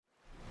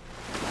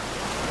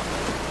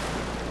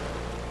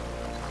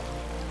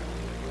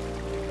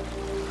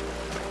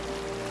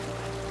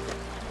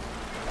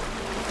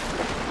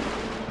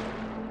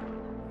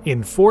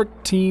In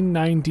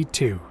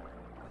 1492,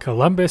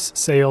 Columbus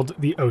sailed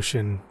the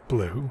ocean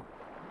blue.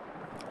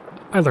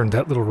 I learned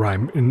that little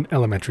rhyme in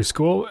elementary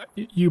school.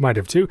 You might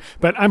have too,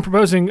 but I'm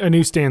proposing a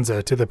new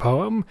stanza to the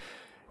poem.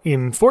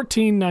 In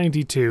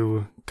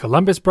 1492,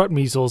 Columbus brought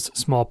measles,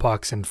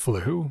 smallpox, and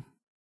flu.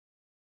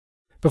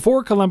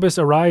 Before Columbus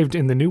arrived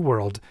in the New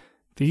World,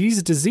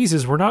 these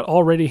diseases were not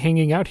already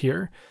hanging out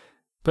here,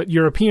 but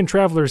European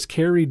travelers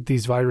carried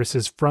these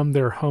viruses from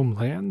their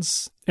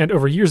homelands, and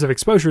over years of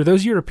exposure,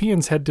 those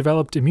Europeans had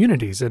developed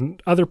immunities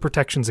and other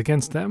protections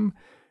against them.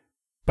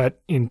 But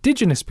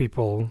indigenous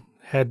people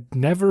had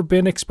never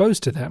been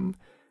exposed to them.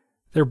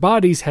 Their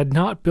bodies had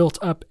not built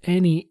up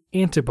any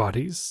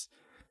antibodies.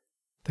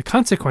 The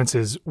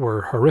consequences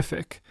were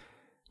horrific.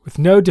 With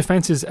no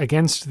defenses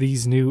against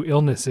these new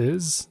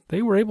illnesses,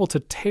 they were able to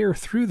tear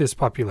through this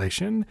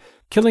population,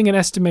 killing an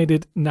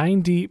estimated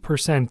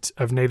 90%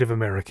 of Native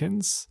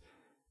Americans.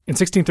 In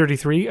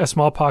 1633, a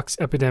smallpox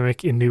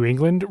epidemic in New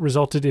England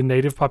resulted in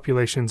native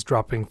populations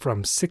dropping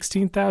from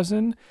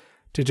 16,000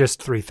 to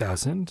just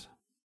 3,000.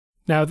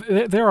 Now,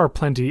 there are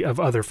plenty of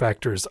other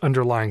factors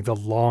underlying the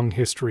long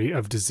history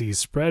of disease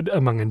spread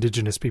among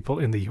indigenous people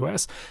in the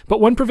U.S., but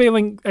one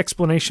prevailing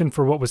explanation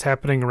for what was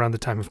happening around the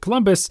time of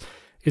Columbus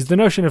is the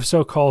notion of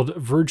so-called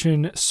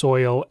virgin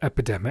soil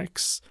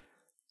epidemics.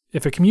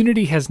 If a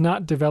community has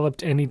not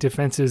developed any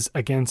defenses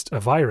against a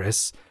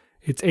virus,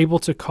 it's able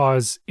to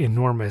cause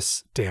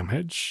enormous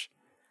damage.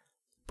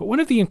 But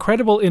one of the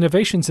incredible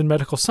innovations in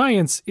medical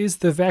science is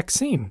the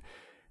vaccine.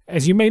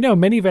 As you may know,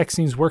 many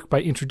vaccines work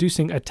by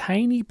introducing a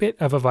tiny bit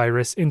of a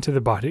virus into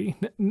the body,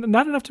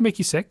 not enough to make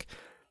you sick,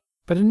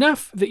 but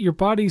enough that your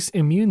body's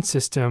immune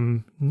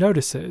system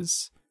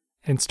notices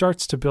and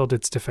starts to build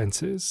its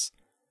defenses.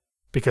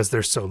 Because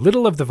there's so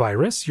little of the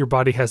virus, your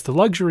body has the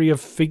luxury of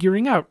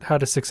figuring out how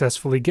to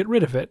successfully get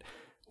rid of it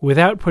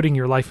without putting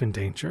your life in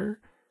danger.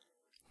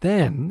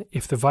 Then,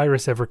 if the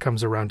virus ever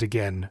comes around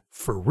again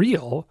for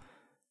real,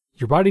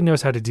 your body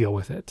knows how to deal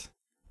with it.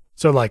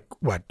 So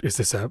what, is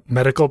this a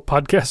medical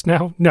podcast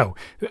now? No.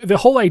 The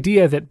whole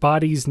idea that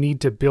bodies need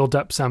to build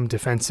up some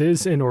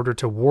defenses in order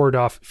to ward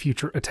off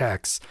future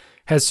attacks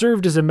has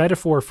served as a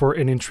metaphor for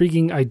an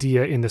intriguing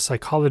idea in the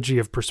psychology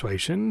of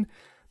persuasion.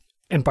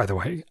 And by the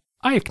way,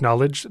 I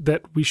acknowledge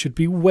that we should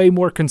be way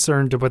more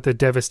concerned about the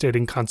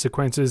devastating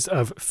consequences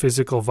of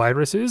physical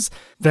viruses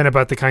than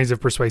about the kinds of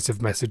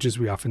persuasive messages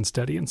we often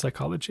study in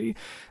psychology.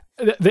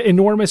 The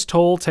enormous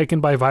toll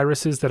taken by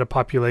viruses that a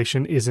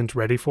population isn't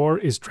ready for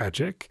is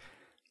tragic.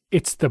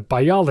 It's the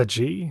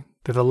biology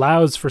that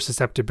allows for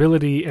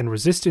susceptibility and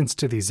resistance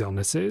to these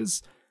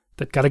illnesses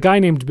that got a guy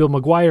named Bill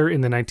McGuire in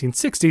the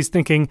 1960s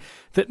thinking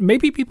that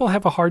maybe people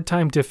have a hard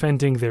time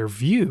defending their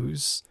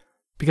views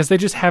because they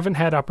just haven't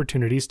had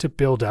opportunities to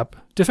build up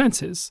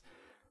defenses.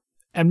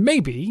 And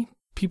maybe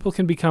people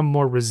can become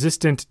more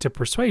resistant to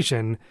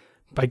persuasion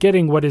by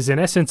getting what is in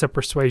essence a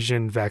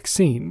persuasion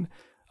vaccine,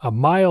 a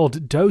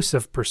mild dose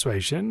of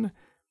persuasion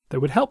that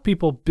would help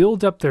people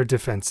build up their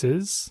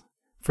defenses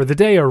for the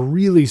day a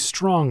really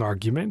strong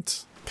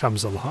argument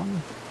comes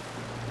along.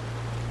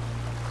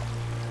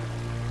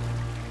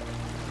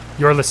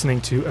 You're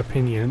listening to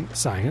Opinion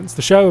Science,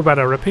 the show about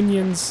our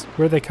opinions,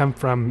 where they come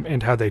from,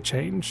 and how they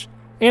change,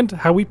 and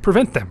how we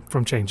prevent them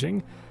from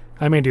changing.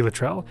 I'm Andy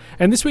Luttrell,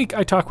 and this week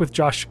I talk with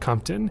Josh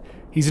Compton.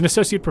 He's an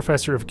associate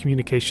professor of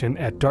communication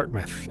at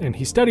Dartmouth, and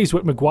he studies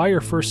what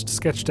McGuire first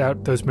sketched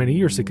out those many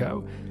years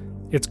ago.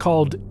 It's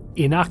called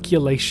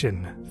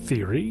inoculation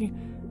theory,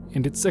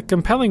 and it's a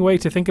compelling way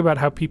to think about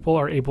how people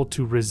are able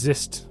to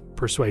resist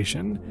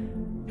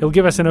persuasion. He'll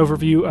give us an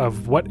overview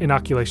of what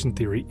inoculation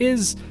theory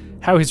is,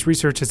 how his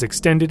research has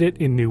extended it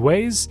in new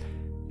ways,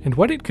 and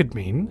what it could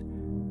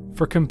mean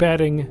for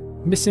combating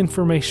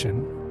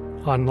misinformation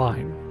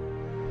online.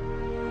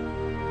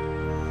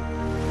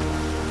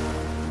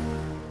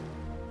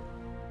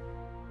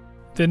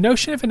 The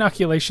notion of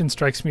inoculation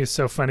strikes me as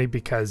so funny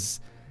because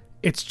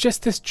it's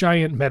just this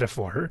giant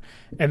metaphor,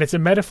 and it's a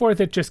metaphor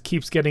that just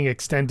keeps getting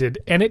extended,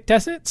 and it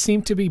doesn't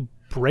seem to be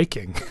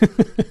breaking.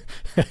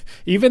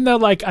 Even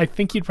though, I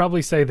think you'd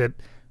probably say that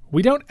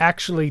we don't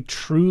actually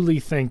truly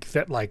think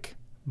that,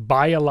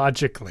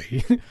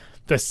 biologically,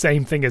 the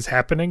same thing is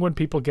happening when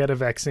people get a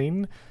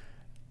vaccine.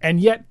 And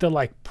yet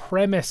the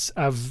premise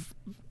of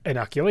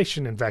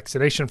inoculation and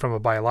vaccination from a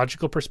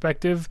biological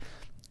perspective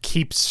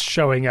keeps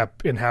showing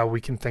up in how we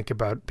can think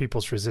about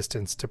people's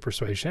resistance to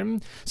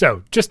persuasion.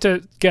 So just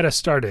to get us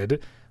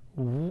started,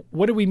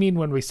 what do we mean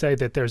when we say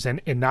that there's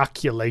an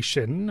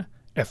inoculation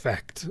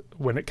effect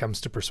when it comes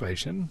to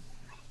persuasion?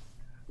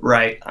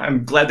 Right.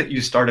 I'm glad that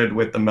you started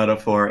with the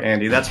metaphor,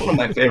 Andy. That's one of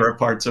my favorite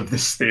parts of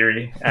this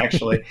theory,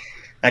 actually.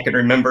 I can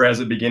remember as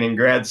a beginning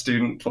grad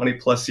student 20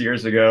 plus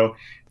years ago,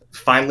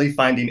 finally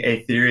finding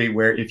a theory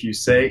where if you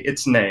say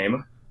its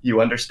name,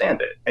 you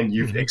understand it and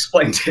you've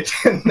explained it.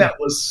 And that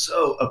was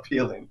so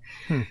appealing.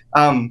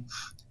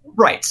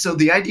 Right. So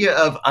the idea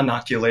of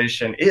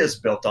inoculation is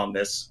built on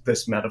this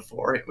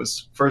metaphor. It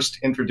was first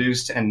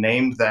introduced and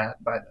named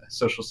that by the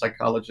social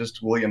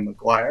psychologist William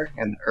McGuire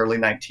in the early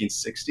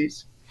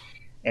 1960s.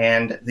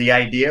 And the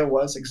idea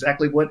was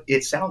exactly what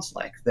it sounds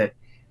like, that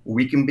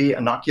we can be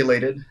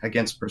inoculated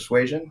against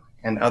persuasion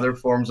and other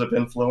forms of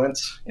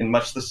influence in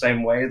much the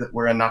same way that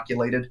we're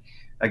inoculated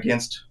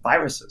against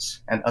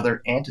viruses and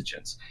other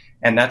antigens.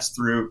 And that's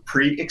through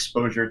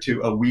pre-exposure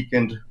to a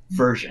weakened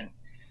version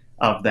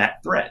of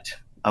that threat,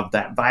 of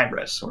that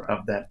virus, or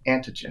of that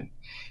antigen.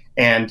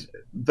 And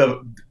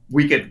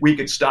we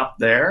could stop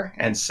there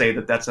and say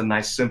that that's a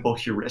nice simple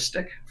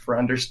heuristic for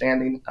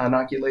understanding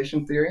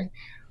inoculation theory.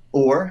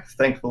 Or,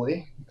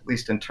 thankfully, at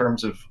least in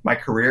terms of my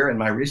career and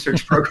my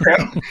research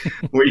program,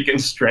 we can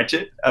stretch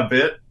it a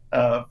bit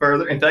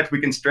further. In fact,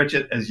 we can stretch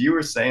it, as you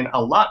were saying,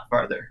 a lot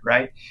farther,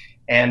 right?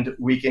 And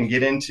we can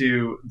get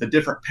into the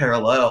different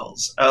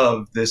parallels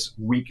of this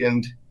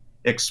weakened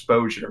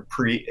exposure,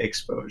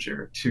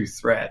 pre-exposure to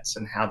threats,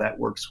 and how that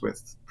works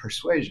with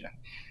persuasion.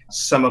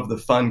 Some of the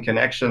fun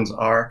connections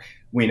are,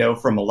 we know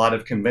from a lot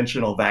of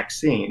conventional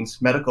vaccines,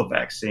 medical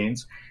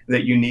vaccines,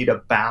 that you need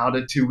about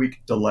a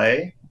 2-week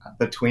delay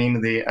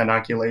between the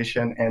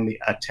inoculation and the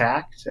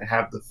attack to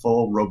have the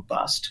full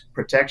robust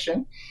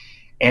protection.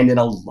 And in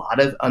a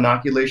lot of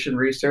inoculation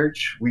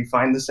research, we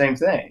find the same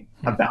thing.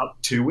 About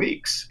 2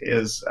 weeks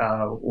is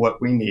what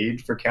we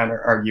need for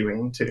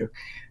counter-arguing to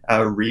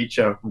reach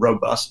a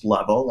robust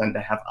level and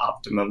to have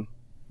optimum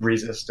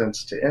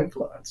resistance to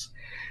influence.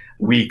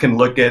 We can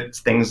look at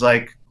things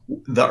like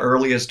the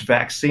earliest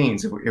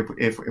vaccines,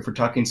 if we're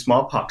talking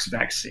smallpox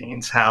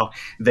vaccines, how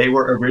they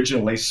were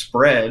originally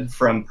spread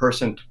from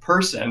person to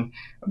person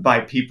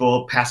by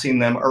people passing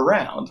them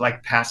around,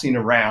 like passing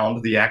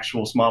around the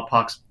actual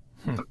smallpox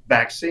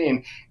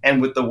vaccine.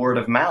 And with the word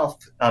of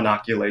mouth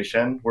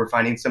inoculation, we're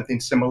finding something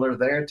similar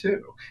there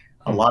too.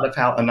 A lot of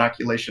how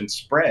inoculation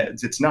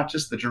spreads, it's not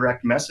just the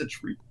direct message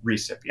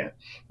recipient,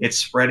 it's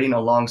spreading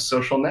along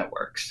social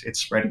networks, it's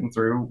spreading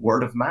through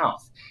word of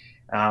mouth.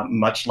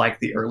 Much like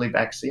the early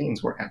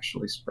vaccines were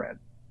actually spread.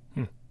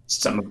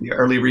 Some of the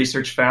early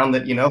research found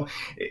that,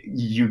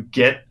 you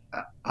get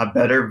a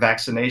better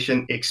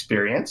vaccination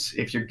experience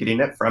if you're getting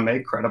it from a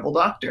credible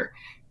doctor.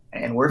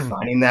 And we're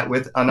finding that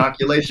with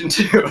inoculation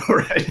too,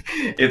 right?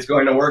 It's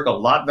going to work a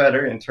lot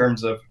better in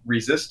terms of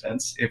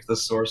resistance if the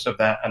source of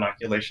that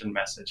inoculation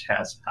message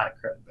has high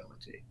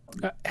credibility.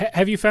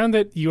 Have you found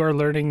that you are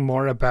learning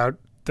more about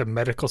the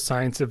medical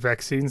science of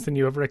vaccines than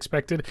you ever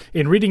expected?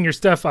 In reading your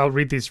stuff, I'll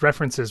read these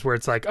references where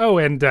it's like, oh,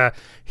 and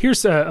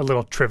here's a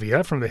little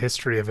trivia from the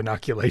history of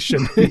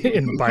inoculation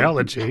in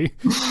biology.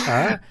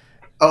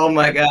 Oh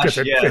my gosh,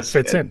 it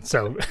fits in.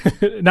 So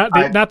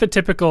not the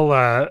typical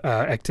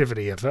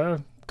activity of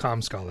a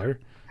comm scholar.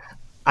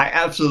 I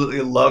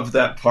absolutely love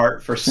that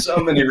part for so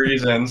many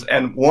reasons.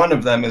 And one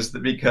of them is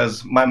that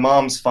because my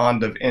mom's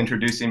fond of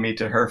introducing me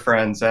to her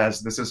friends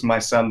as, this is my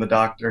son, the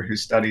doctor who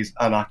studies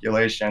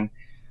inoculation.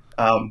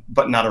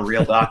 But not a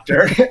real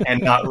doctor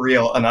and not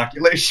real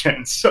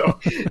inoculation. So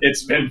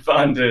it's been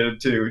fun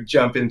to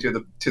jump into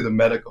the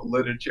medical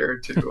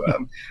literature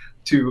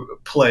to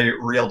play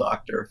real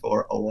doctor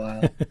for a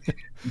while.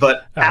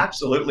 But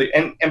absolutely.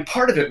 And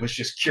part of it was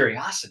just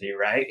curiosity,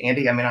 right,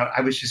 Andy? I mean, I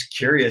was just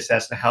curious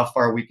as to how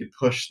far we could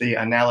push the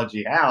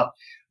analogy out.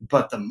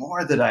 But the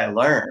more that I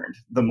learned,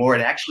 the more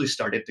it actually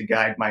started to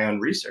guide my own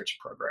research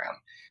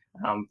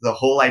program. The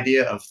whole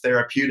idea of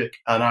therapeutic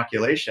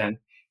inoculation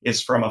is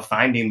from a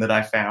finding that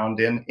I found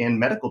in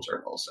medical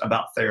journals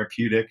about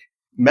therapeutic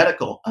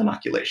medical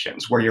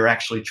inoculations, where you're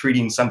actually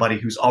treating somebody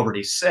who's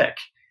already sick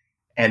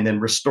and then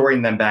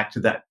restoring them back to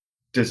that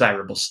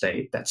desirable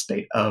state, that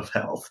state of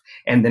health,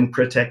 and then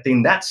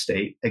protecting that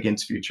state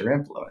against future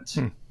influence.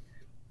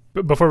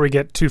 But before we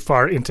get too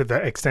far into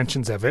the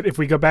extensions of it, if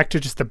we go back to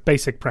just the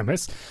basic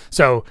premise,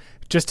 so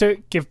just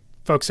to give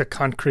folks a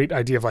concrete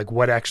idea of like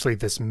what actually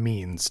this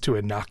means to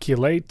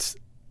inoculate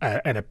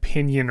an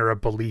opinion or a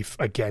belief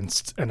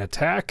against an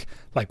attack,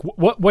 like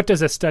what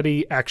does a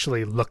study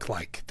actually look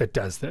like that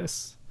does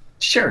this?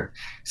 Sure.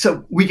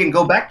 So we can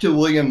go back to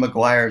William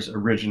McGuire's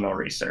original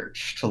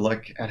research to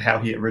look at how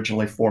he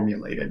originally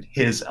formulated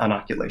his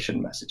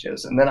inoculation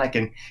messages. And then I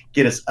can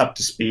get us up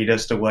to speed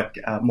as to what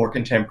more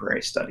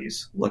contemporary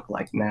studies look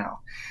like now.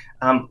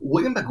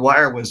 William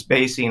McGuire was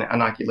basing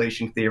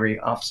inoculation theory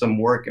off some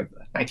work of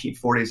the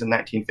 1940s and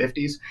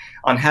 1950s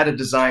on how to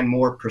design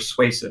more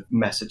persuasive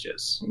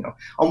messages.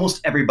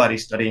 Almost everybody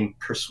studying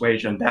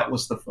persuasion, that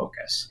was the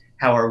focus.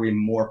 How are we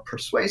more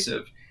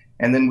persuasive?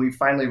 And then we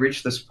finally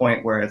reached this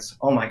point where it's,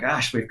 oh my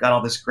gosh, we've got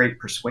all this great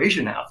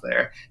persuasion out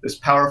there, this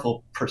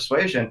powerful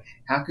persuasion.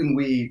 How can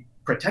we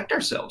protect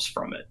ourselves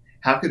from it?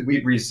 How could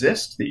we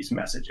resist these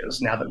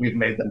messages now that we've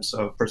made them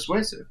so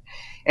persuasive?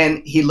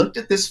 And he looked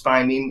at this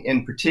finding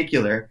in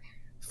particular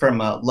from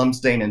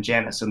Lumsdaine and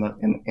Janis in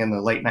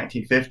the late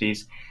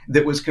 1950s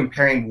that was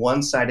comparing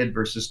one-sided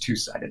versus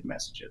two-sided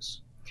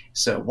messages.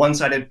 So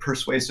one-sided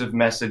persuasive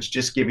message,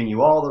 just giving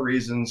you all the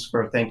reasons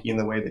for thinking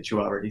the way that you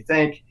already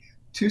think.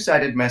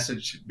 Two-sided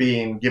message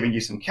being giving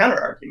you some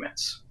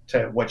counter-arguments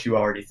to what you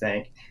already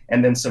think,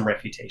 and then some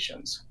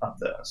refutations of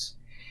those.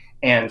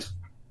 And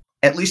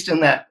at least in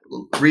that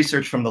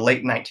research from the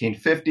late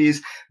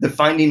 1950s, the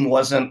finding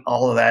wasn't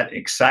all of that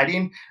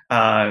exciting.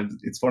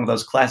 It's one of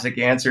those classic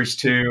answers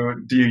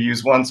to, do you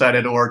use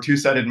one-sided or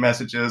two-sided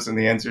messages? And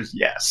the answer is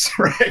yes,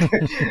 right?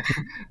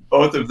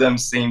 Both of them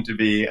seem to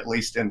be, at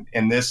least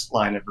in this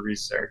line of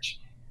research,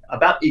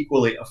 about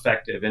equally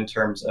effective in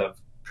terms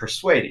of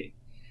persuading.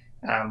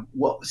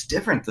 What was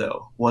different,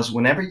 though, was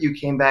whenever you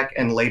came back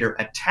and later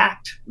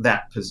attacked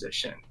that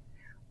position,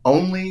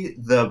 only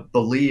the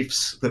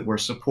beliefs that were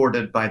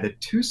supported by the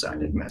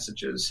two-sided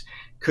messages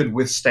could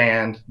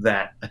withstand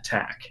that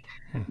attack.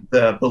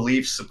 The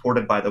beliefs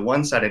supported by the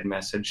one-sided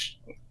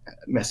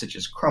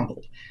messages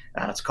crumbled.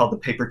 It's called the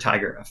paper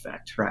tiger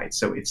effect, right?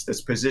 So it's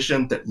this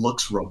position that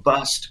looks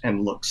robust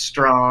and looks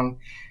strong,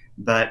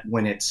 but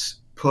when it's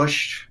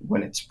pushed,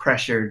 when it's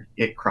pressured,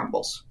 it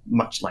crumbles,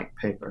 much like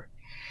paper.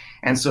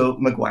 And so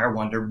McGuire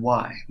wondered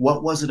why.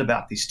 What was it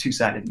about these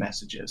two-sided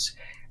messages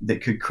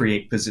that could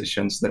create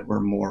positions that were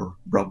more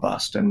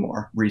robust and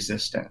more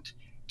resistant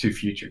to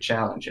future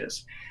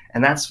challenges?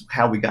 And that's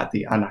how we got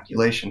the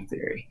inoculation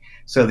theory.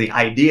 So the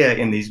idea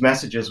in these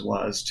messages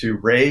was to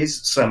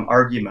raise some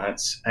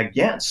arguments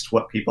against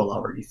what people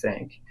already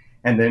think,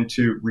 and then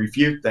to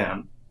refute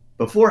them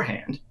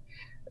beforehand,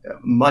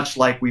 much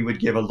like we would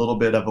give a little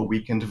bit of a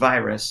weakened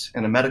virus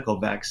in a medical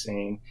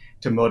vaccine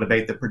to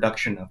motivate the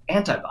production of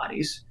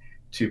antibodies,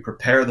 to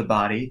prepare the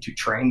body, to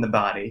train the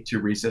body to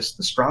resist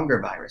the stronger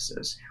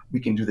viruses. We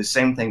can do the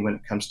same thing when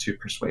it comes to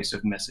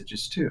persuasive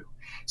messages too.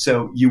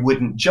 So you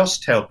wouldn't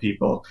just tell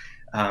people,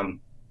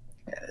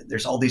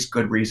 there's all these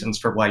good reasons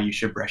for why you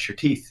should brush your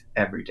teeth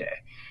every day.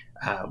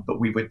 But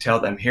we would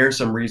tell them, here are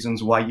some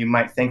reasons why you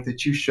might think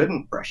that you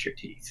shouldn't brush your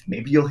teeth.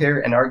 Maybe you'll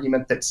hear an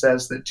argument that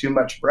says that too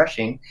much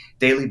brushing,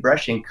 daily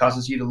brushing,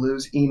 causes you to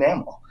lose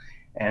enamel.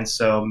 And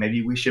so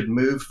maybe we should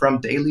move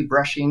from daily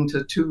brushing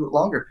to 2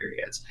 longer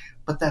periods.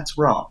 But that's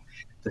wrong.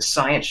 The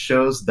science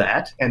shows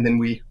that, and then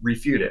we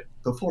refute it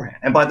beforehand.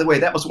 And by the way,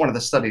 that was one of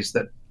the studies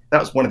that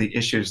was one of the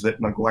issues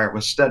that McGuire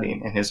was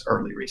studying in his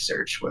early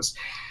research, was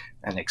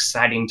an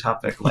exciting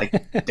topic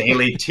like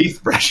daily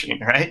teeth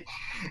brushing, right?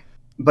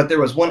 But there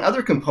was one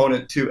other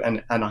component to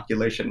an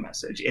inoculation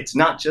message. It's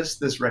not just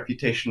this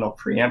reputational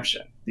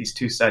preemption, these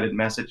two-sided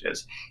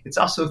messages. It's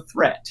also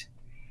threat.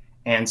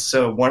 And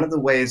so one of the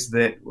ways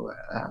that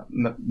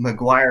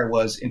McGuire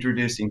was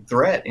introducing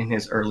threat in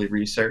his early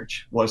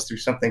research was through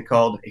something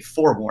called a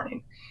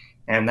forewarning.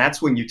 And that's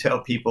when you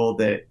tell people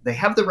that they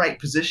have the right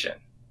position,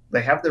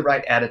 they have the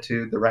right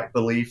attitude, the right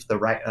belief, the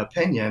right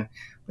opinion,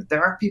 but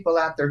there are people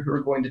out there who are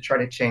going to try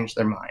to change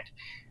their mind.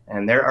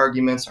 And their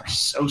arguments are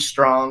so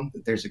strong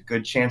that there's a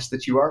good chance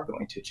that you are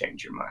going to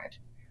change your mind.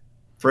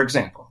 For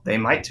example, they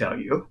might tell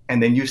you,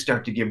 and then you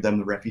start to give them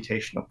the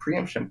reputational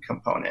preemption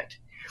component.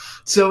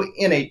 So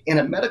in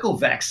a medical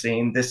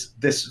vaccine,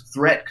 this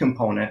threat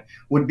component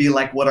would be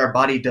like what our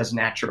body does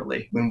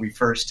naturally when we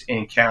first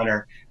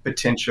encounter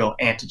potential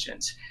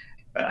antigens.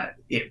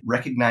 It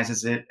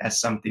recognizes it as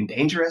something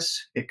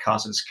dangerous, it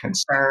causes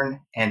concern,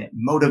 and it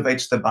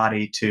motivates the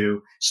body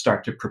to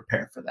start to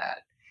prepare for that.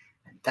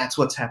 And that's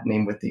what's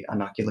happening with the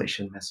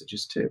inoculation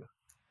messages too.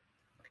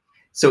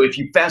 So if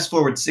you fast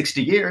forward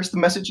 60 years, the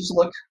messages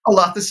look a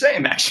lot the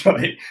same,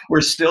 actually.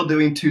 We're still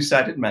doing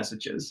two-sided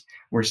messages.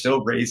 We're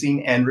still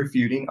raising and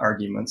refuting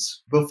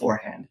arguments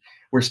beforehand.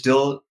 We're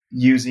still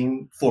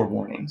using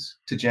forewarnings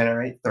to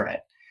generate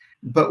threat.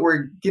 But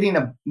we're getting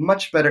a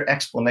much better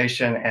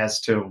explanation as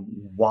to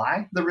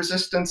why the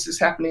resistance is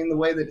happening the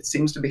way that it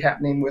seems to be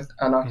happening with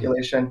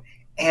inoculation.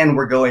 And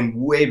we're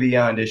going way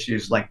beyond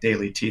issues like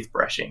daily teeth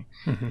brushing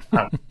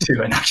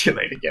to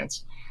inoculate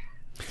against.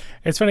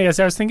 It's funny, as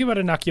I was thinking about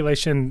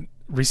inoculation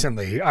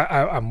recently,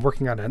 I'm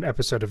working on an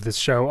episode of this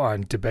show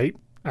on debate.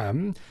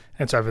 And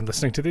so I've been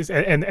listening to these.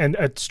 And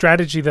a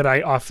strategy that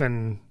I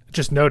often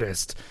just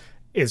noticed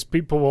is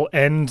people will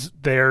end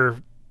their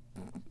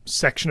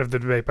section of the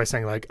debate by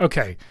saying, like,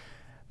 okay,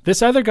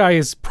 this other guy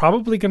is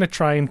probably going to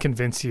try and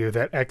convince you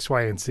that X,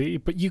 Y, and Z,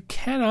 but you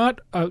cannot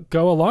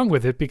go along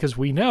with it because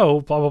we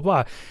know blah, blah,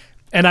 blah.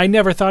 And I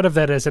never thought of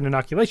that as an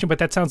inoculation, but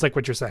that sounds like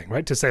what you're saying,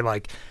 right? To say,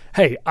 like,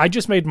 hey, I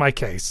just made my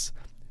case.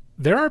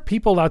 There are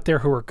people out there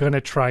who are going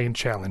to try and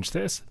challenge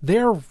this.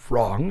 They're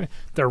wrong.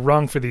 They're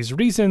wrong for these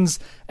reasons.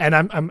 And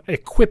I'm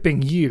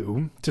equipping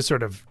you to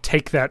sort of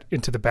take that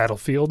into the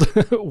battlefield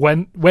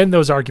when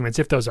those arguments,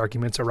 if those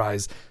arguments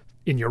arise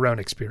in your own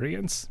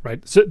experience,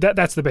 right? So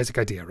that's the basic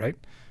idea, right?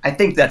 I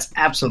think that's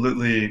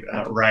absolutely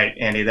right,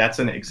 Andy. That's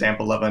an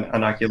example of an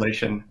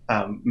inoculation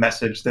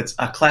message that's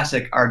a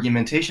classic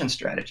argumentation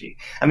strategy.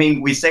 I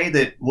mean, we say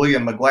that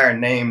William McGuire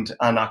named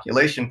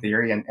inoculation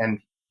theory and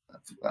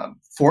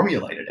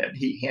formulated it.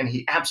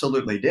 He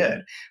absolutely did.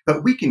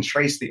 But we can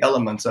trace the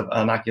elements of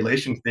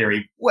inoculation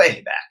theory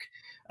way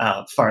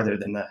back, farther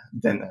than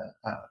the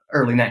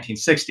early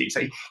 1960s.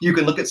 So you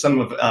can look at some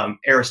of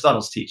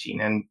Aristotle's teaching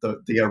and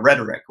the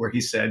rhetoric, where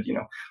he said,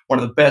 one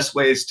of the best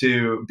ways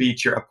to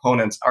beat your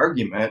opponent's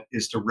argument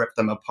is to rip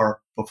them apart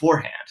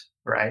beforehand,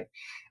 right?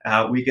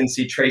 We can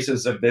see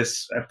traces of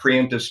this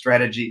preemptive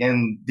strategy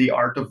in the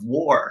art of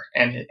war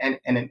and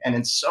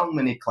in so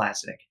many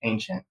classic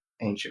ancient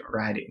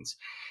writings.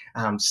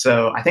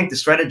 So I think the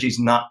strategy is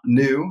not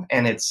new,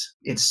 and it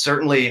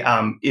certainly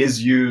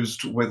is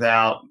used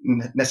without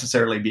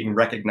necessarily being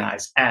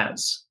recognized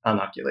as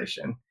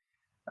inoculation,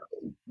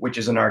 which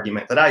is an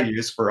argument that I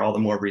use for all the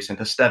more reason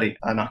to study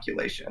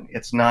inoculation.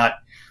 It's not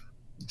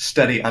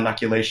study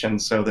inoculation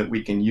so that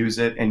we can use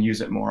it and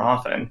use it more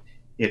often.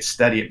 It's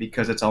study it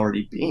because it's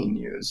already being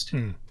used,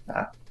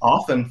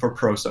 often for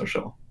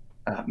pro-social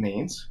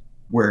means.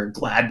 We're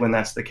glad when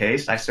that's the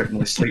case. I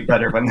certainly sleep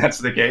better when that's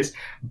the case,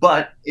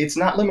 but it's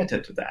not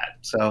limited to that.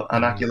 So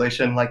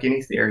inoculation, like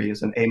any theory,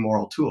 is an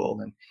amoral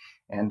tool,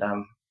 and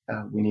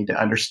we need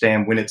to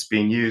understand when it's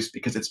being used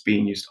because it's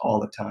being used all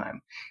the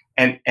time.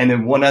 And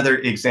then one other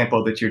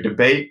example that your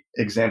debate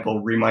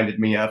example reminded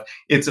me of,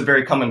 it's a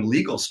very common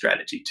legal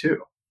strategy too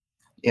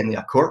in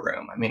the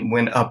courtroom. I mean,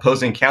 when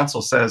opposing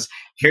counsel says,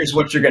 here's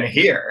what you're going to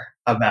hear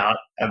about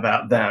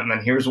them,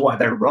 and here's why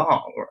they're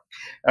wrong, or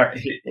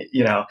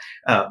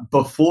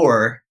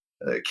before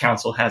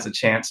counsel has a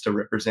chance to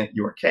represent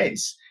your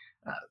case,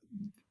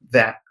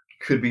 that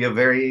could be a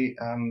very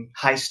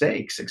high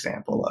stakes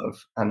example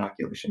of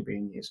inoculation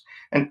being used.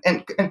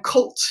 And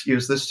cults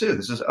use this too.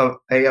 This is a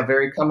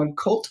very common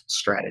cult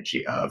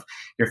strategy of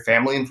your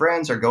family and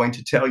friends are going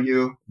to tell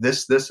you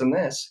this, and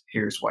this.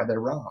 Here's why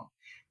they're wrong.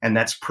 And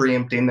that's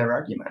preempting their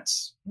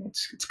arguments.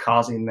 It's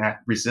causing that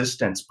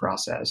resistance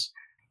process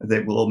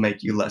that will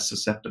make you less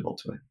susceptible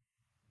to it.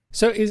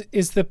 So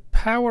is the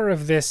power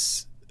of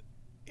this,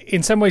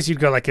 in some ways you'd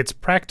go like it's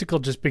practical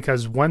just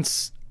because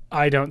once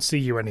I don't see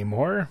you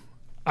anymore,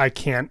 I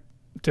can't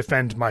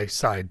defend my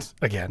side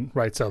again,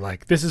 right? So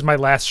like this is my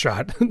last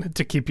shot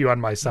to keep you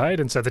on my side.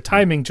 And so the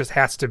timing just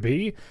has to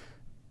be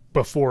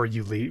before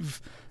you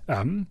leave.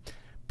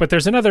 But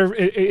there's another,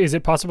 is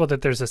it possible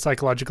that there's a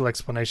psychological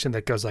explanation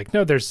that goes like,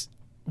 no,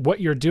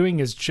 what you're doing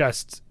is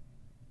just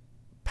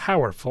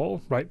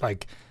powerful, right?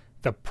 Like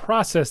the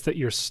process that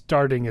you're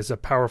starting is a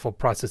powerful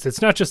process.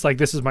 It's not just like,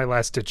 this is my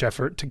last ditch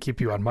effort to keep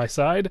you on my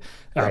side.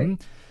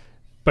 Right.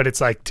 But it's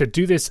like to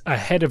do this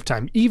ahead of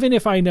time, even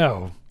if I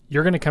know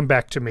you're going to come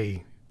back to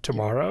me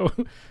tomorrow,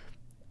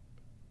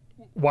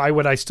 why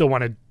would I still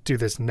want to do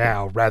this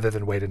now rather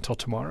than wait until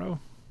tomorrow?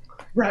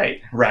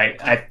 Right.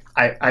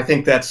 I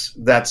think that's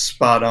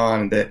spot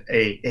on, that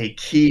a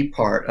key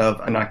part of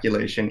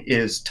inoculation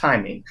is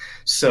timing.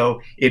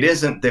 So it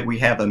isn't that we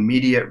have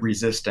immediate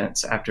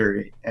resistance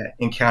after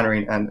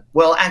encountering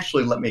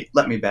actually, let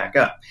me back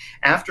up.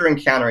 After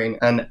encountering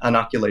an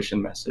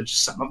inoculation message,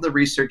 some of the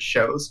research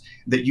shows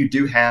that you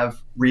do have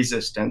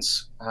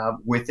resistance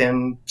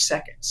within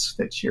seconds,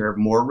 that you're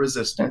more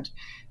resistant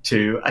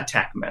to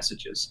attack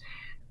messages.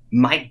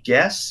 My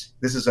guess,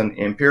 this is an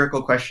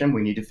empirical question,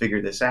 we need to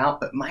figure this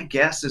out, but my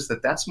guess is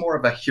that that's more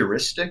of a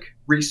heuristic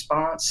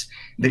response,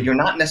 that you're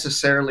not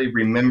necessarily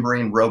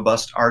remembering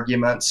robust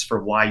arguments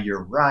for why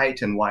you're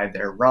right and why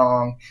they're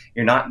wrong.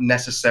 You're not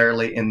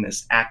necessarily in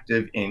this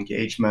active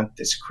engagement,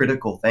 this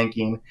critical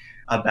thinking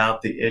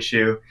about the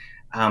issue.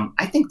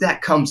 I think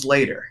that comes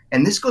later.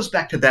 And this goes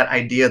back to that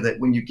idea that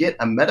when you get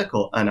a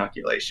medical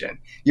inoculation,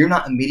 you're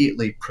not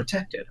immediately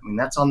protected. I mean,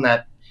 that's on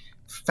that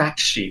fact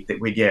sheet that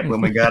we get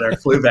when we got our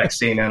flu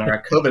vaccine and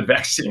our COVID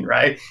vaccine,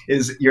 right?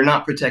 Is you're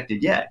not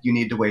protected yet. You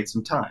need to wait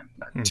some time.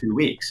 2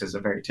 weeks is a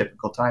very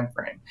typical time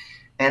frame.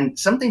 And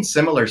something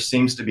similar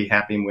seems to be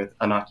happening with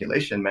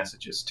inoculation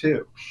messages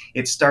too.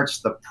 It starts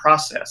the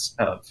process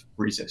of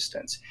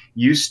resistance.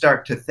 You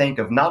start to think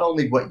of not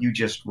only what you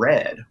just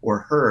read or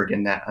heard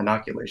in that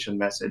inoculation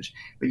message,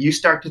 but you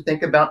start to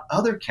think about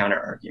other counter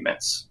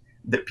arguments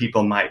that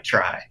people might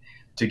try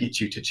to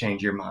get you to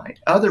change your mind,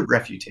 other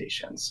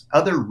refutations,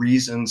 other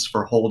reasons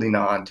for holding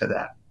on to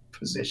that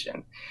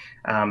position.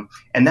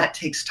 And that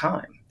takes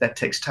time. That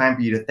takes time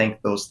for you to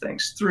think those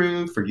things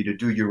through, for you to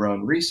do your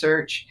own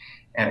research.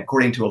 And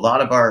according to a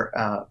lot of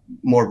our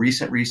more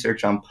recent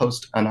research on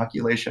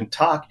post-inoculation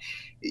talk,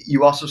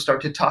 you also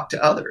start to talk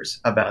to others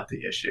about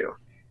the issue.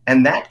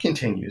 And that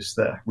continues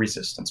the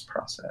resistance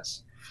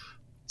process.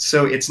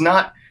 So it's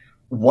not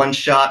one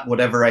shot,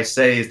 whatever I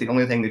say is the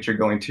only thing that you're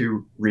going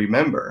to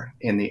remember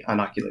in the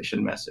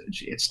inoculation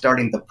message. It's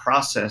starting the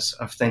process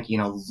of thinking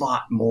a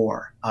lot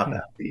more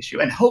about the issue,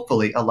 and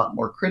hopefully a lot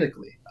more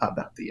critically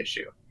about the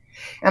issue.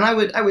 And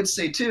I would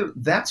say too,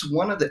 that's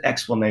one of the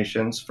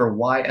explanations for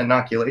why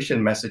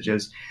inoculation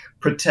messages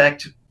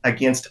protect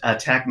against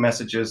attack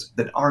messages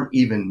that aren't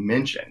even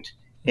mentioned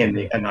in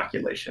the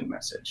inoculation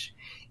message.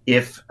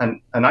 If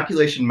an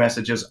inoculation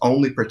messages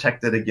only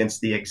protected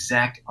against the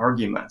exact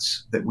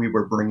arguments that we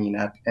were bringing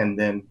up and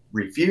then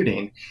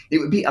refuting, it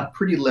would be a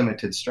pretty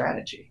limited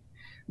strategy.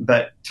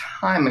 But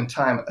time and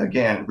time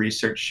again,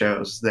 research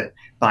shows that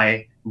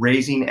by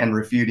raising and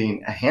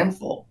refuting a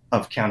handful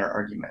of counter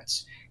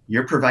arguments,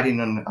 you're providing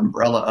an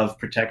umbrella of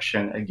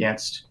protection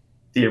against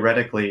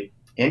theoretically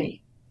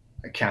any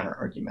counter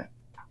argument.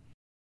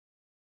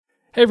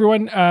 Hey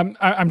everyone,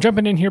 I'm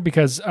jumping in here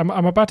because I'm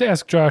about to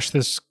ask Josh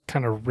this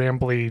kind of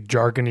rambly,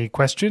 jargony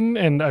question,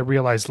 and I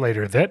realized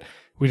later that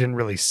we didn't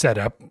really set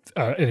up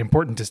an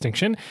important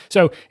distinction.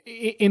 So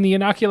in the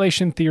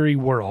inoculation theory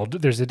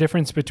world, there's a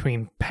difference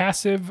between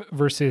passive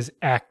versus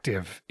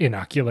active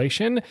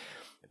inoculation.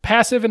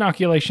 Passive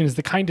inoculation is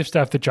the kind of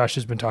stuff that Josh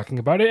has been talking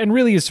about, and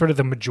really is sort of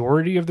the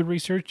majority of the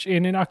research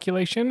in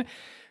inoculation,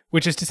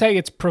 which is to say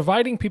it's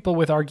providing people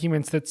with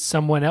arguments that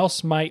someone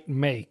else might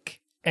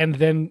make, and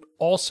then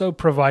also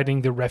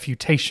providing the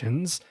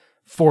refutations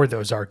for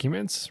those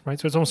arguments, right?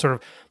 So it's almost sort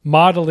of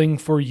modeling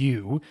for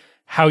you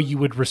how you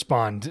would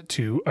respond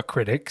to a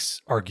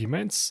critic's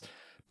arguments.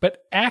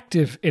 But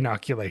active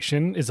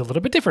inoculation is a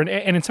little bit different.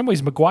 And in some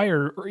ways,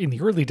 McGuire in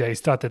the early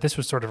days thought that this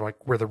was sort of like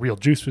where the real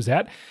juice was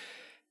at.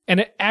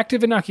 And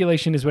active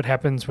inoculation is what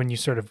happens when you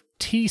sort of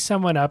tee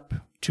someone up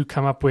to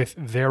come up with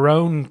their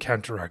own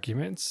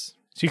counterarguments.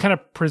 So you kind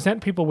of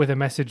present people with a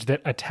message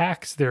that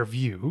attacks their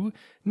view,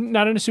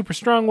 not in a super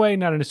strong way,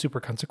 not in a super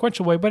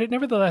consequential way, but it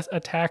nevertheless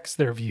attacks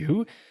their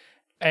view.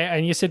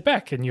 And you sit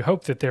back and you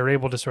hope that they're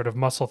able to sort of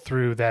muscle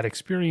through that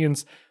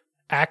experience,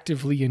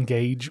 actively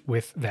engage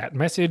with that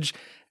message,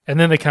 and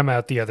then they come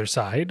out the other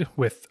side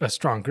with a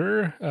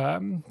stronger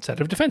set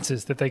of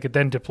defenses that they could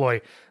then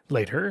deploy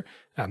later.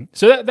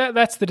 So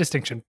that's the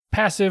distinction.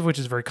 Passive, which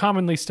is very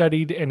commonly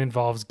studied and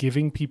involves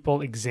giving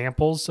people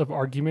examples of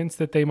arguments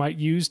that they might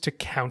use to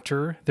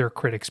counter their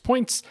critics'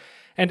 points.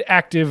 And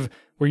active,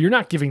 where you're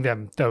not giving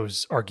them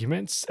those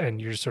arguments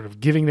and you're sort of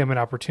giving them an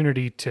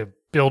opportunity to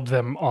build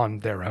them on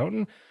their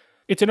own.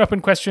 It's an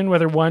open question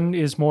whether one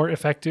is more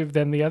effective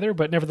than the other,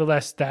 but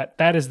nevertheless,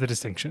 that is the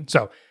distinction.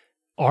 So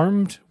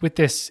armed with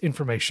this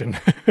information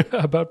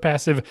about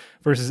passive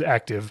versus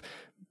active,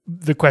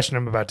 the question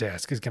I'm about to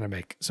ask is going to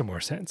make some more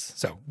sense.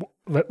 So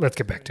let's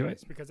get back to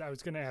it. Because I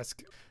was going to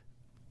ask,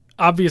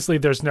 obviously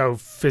there's no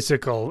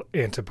physical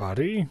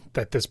antibody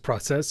that this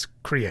process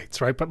creates,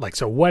 right? But like,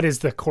 so what is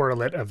the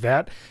correlate of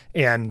that?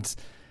 And,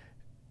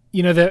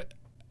 you know,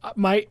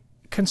 my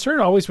concern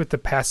always with the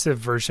passive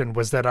version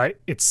was that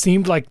it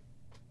seemed like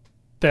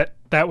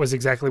that was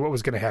exactly what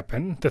was going to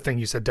happen. The thing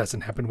you said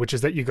doesn't happen, which is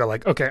that you go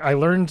like, okay, I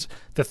learned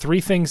the 3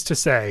 things to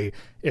say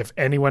if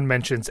anyone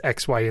mentions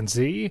X, Y, and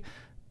Z.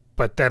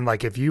 But then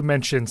like, if you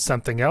mention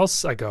something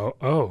else, I go,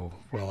 oh,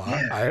 well,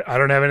 yeah. I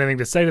don't have anything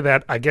to say to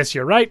that. I guess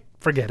you're right.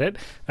 Forget it.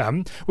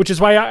 Which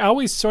is why I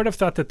always sort of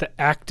thought that the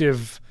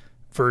active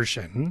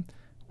version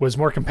was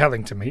more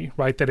compelling to me,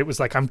 right? That it was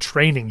like, I'm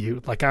training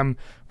you. Like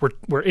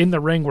we're in the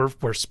ring,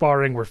 we're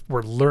sparring,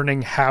 we're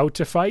learning how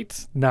to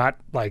fight, not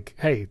like,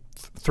 hey,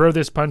 throw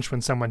this punch when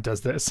someone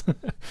does this.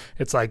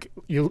 It's like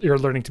you're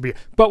learning to be.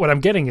 But what I'm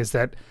getting is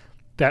that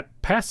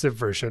passive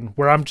version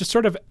where I'm just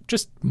sort of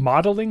just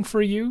modeling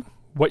for you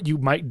what you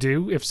might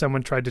do if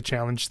someone tried to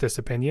challenge this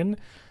opinion,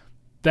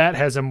 that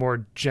has a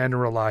more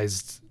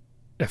generalized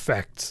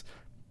effect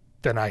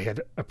than I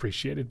had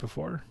appreciated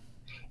before.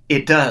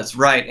 It does,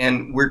 right.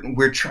 And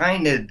we're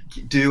trying to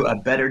do a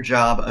better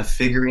job of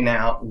figuring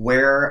out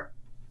where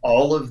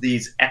all of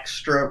these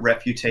extra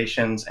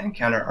refutations and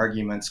counter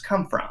arguments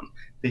come from.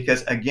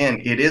 Because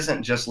again, it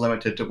isn't just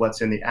limited to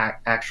what's in the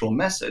actual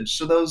message.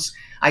 So those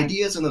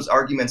ideas and those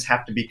arguments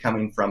have to be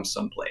coming from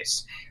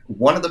someplace.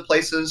 One of the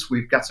places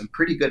we've got some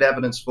pretty good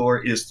evidence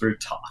for is through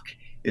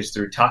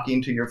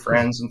talking to your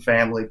friends and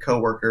family,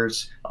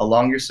 coworkers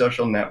along your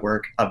social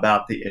network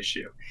about the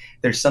issue.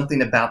 There's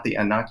something about the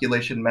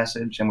inoculation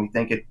message, and we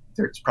think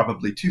there's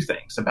probably 2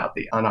 things about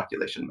the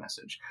inoculation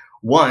message.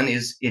 One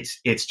is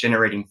it's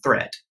generating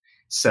threat.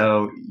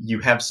 So you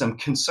have some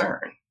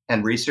concern.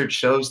 And research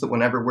shows that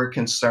whenever we're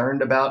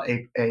concerned about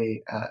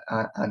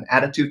an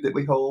attitude that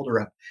we hold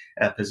or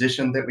a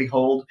position that we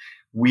hold,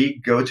 we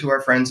go to our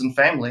friends and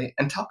family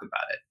and talk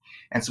about it.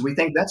 And so we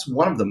think that's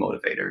one of the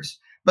motivators.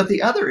 But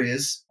the other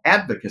is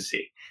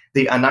advocacy.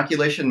 The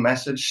inoculation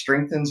message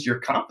strengthens your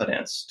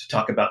confidence to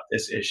talk about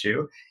this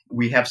issue.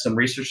 We have some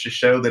research to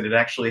show that it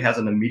actually has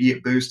an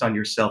immediate boost on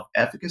your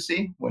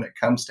self-efficacy when it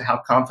comes to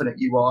how confident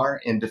you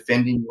are in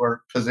defending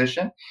your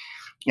position.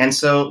 And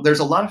so there's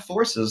a lot of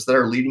forces that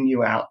are leading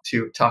you out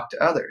to talk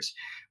to others.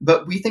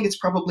 But we think it's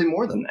probably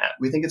more than that.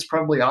 We think it's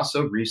probably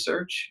also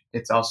research.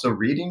 It's also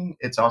reading.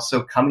 It's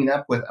also coming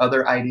up with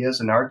other ideas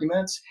and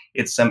arguments.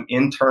 It's some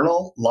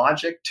internal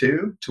logic,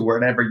 too, to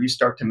whenever you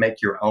start to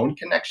make your own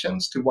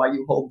connections to why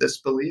you hold this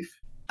belief.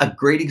 A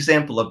great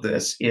example of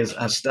this is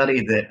a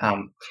study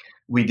that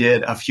we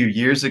did a few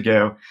years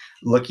ago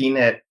looking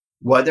at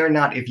whether or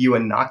not if you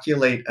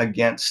inoculate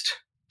against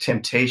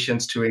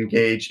temptations to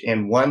engage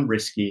in one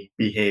risky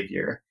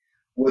behavior,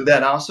 would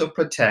that also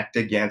protect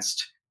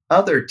against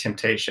other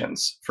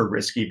temptations for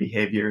risky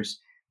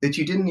behaviors that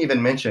you didn't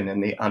even mention in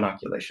the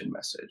inoculation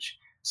message?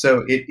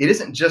 So it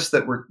isn't just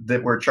that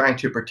we're trying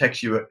to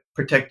protect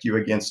you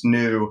against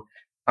new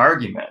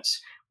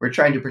arguments. We're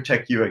trying to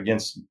protect you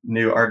against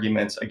new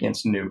arguments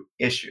against new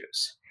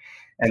issues.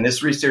 And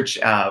this research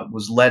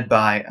was led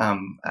by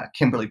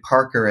Kimberly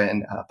Parker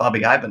and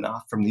Bobby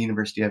Ivanoff from the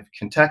University of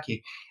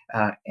Kentucky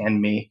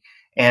and me.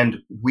 And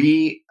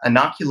we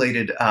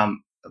inoculated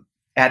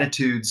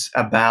attitudes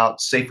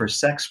about safer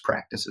sex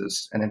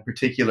practices, and in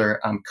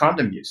particular,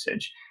 condom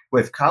usage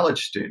with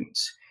college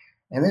students.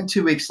 And then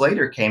 2 weeks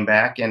later came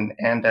back and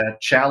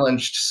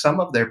challenged some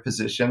of their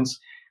positions,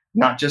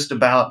 not just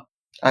about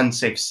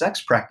unsafe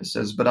sex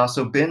practices, but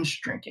also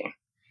binge drinking.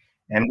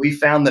 And we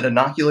found that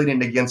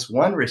inoculating against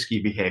one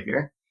risky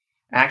behavior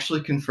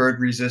actually conferred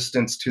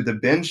resistance to the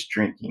binge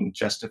drinking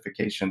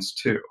justifications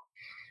too,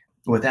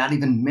 without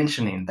even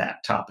mentioning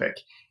that topic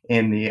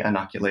in the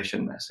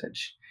inoculation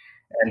message.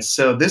 And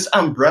so this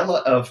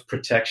umbrella of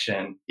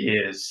protection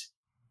is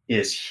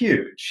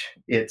huge.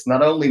 It's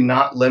not only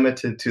not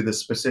limited to the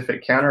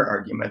specific counter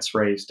arguments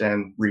raised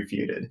and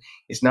refuted,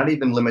 it's not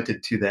even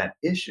limited to that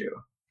issue.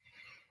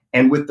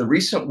 And with the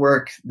recent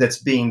work that's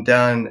being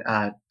done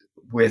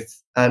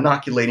with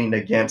inoculating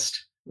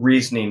against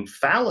reasoning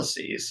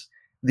fallacies,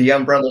 the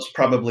umbrella is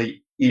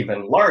probably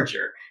even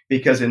larger,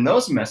 because in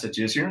those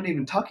messages, you're not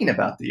even talking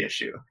about the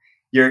issue.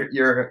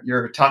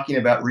 You're talking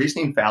about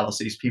reasoning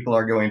fallacies people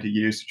are going to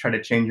use to try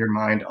to change your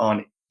mind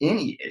on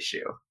any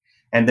issue,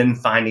 and then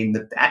finding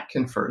that that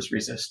confers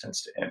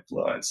resistance to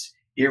influence,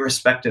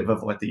 irrespective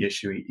of what the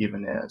issue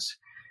even is.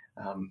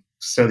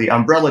 So the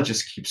umbrella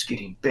just keeps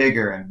getting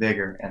bigger and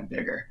bigger and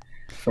bigger.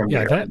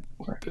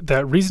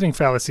 That reasoning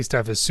fallacy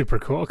stuff is super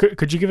cool.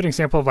 Could you give an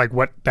example of like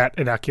what that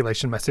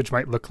inoculation message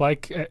might look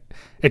like?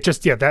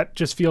 That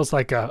just feels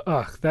like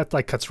that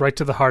like cuts right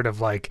to the heart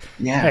of like,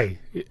 hey,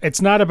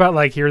 it's not about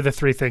like, here are the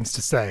 3 things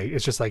to say.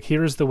 It's just like,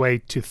 here's the way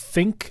to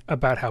think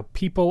about how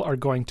people are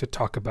going to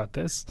talk about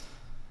this.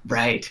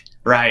 Right.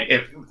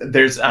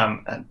 There's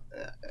a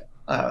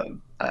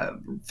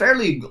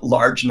fairly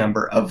large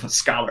number of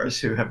scholars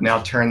who have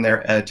now turned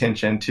their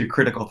attention to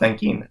critical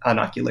thinking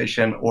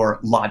inoculation or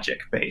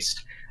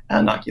logic-based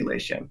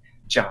inoculation.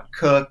 John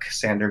Cook,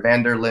 Sander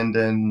van der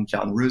Linden,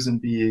 John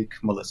Rosenbeek,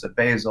 Melissa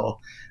Basil.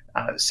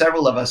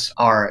 Several of us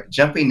are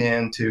jumping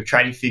in to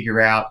try to figure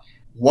out,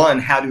 1,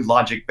 how do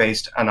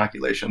logic-based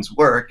inoculations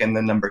work? And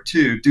then number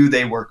 2, do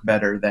they work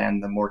better than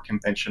the more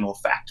conventional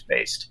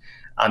fact-based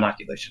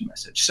inoculation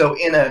message? So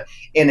in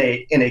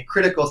a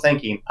critical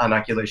thinking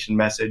inoculation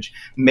message,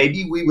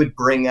 maybe we would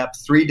bring up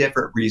 3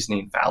 different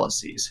reasoning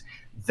fallacies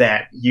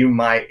that you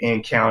might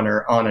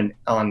encounter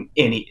on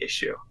any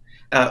issue,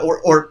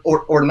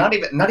 or not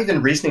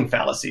even reasoning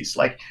fallacies.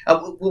 Like,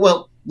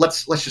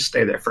 let's just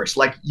stay there first.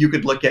 Like, you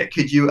could look at,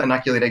 could you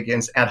inoculate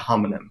against ad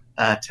hominem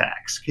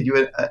attacks? Could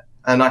you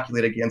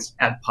inoculate against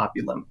ad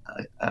populum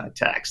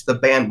attacks? The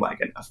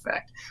bandwagon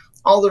effect.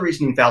 All the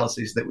reasoning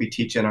fallacies that we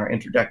teach in our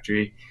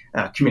introductory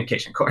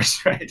communication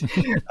course, right?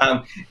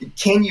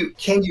 Can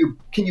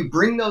you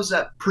bring those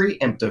up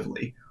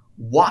preemptively?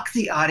 Walk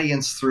the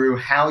audience through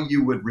how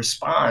you would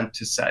respond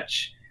to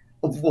such.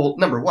 Well,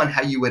 number 1,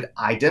 how you would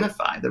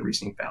identify the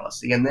reasoning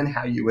fallacy, and then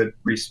how you would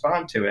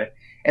respond to it,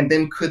 and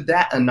then could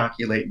that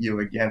inoculate you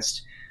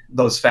against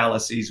those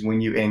fallacies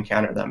when you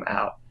encounter them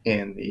out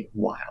in the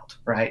wild,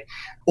 right?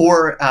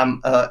 Or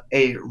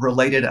a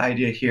related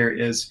idea here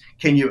is,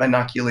 can you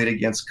inoculate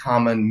against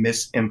common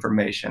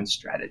misinformation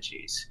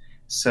strategies?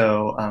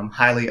 So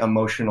highly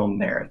emotional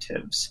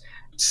narratives,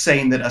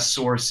 saying that a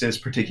source is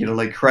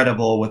particularly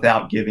credible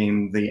without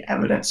giving the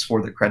evidence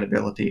for the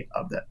credibility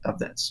of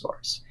that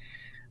source.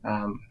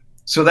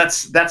 So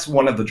that's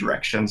one of the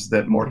directions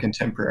that more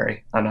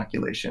contemporary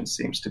inoculation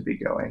seems to be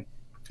going.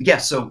 Yeah,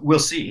 so we'll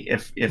see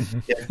if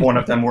one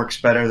of them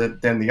works better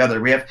than the other.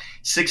 We have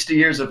 60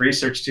 years of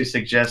research to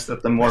suggest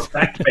that the more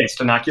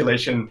fact-based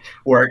inoculation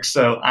works.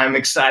 So I'm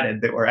excited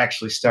that we're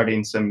actually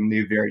starting some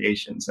new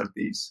variations of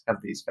these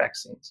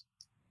vaccines.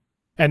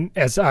 And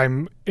as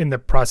I'm in the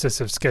process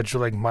of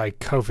scheduling my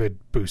COVID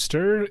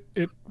booster,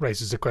 it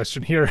raises a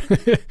question here.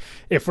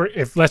 If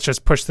let's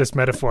just push this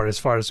metaphor as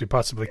far as we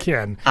possibly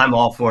can. I'm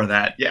all for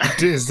that. Yeah.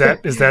 Is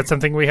that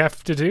something we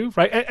have to do?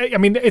 Right. I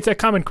mean, it's a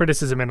common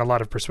criticism in a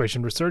lot of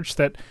persuasion research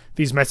that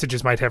these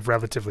messages might have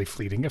relatively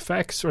fleeting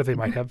effects, or they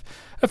might have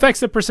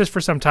effects that persist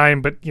for some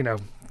time, but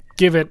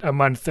give it a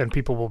month and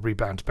people will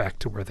rebound back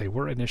to where they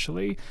were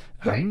initially.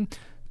 Right.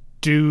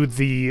 Do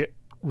the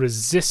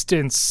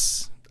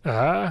resistance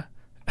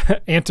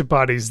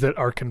antibodies that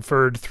are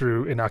conferred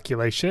through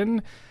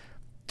inoculation,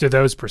 do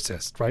those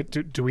persist,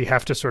 right? Do we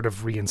have to sort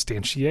of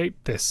reinstantiate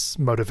this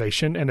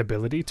motivation and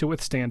ability to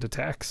withstand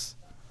attacks?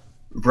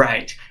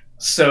 Right.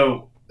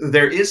 So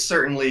there is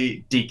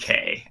certainly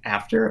decay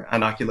after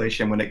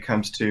inoculation when it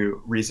comes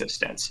to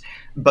resistance,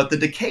 but the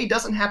decay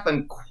doesn't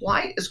happen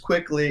quite as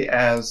quickly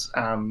as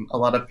a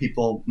lot of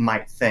people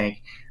might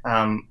think.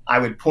 I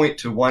would point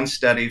to one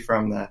study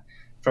from the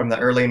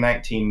early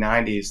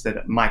 1990s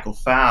that Michael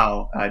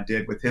Pfau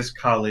did with his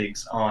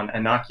colleagues on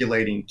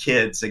inoculating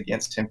kids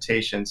against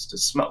temptations to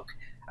smoke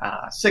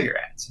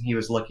cigarettes. And he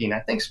was looking, I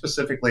think,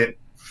 specifically at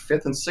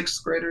 5th and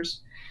 6th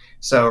graders.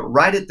 So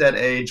right at that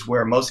age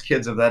where most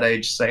kids of that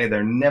age say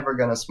they're never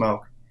going to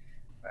smoke.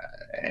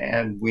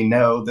 And we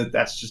know that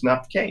that's just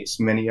not the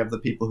case. Many of the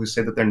people who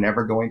say that they're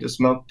never going to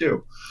smoke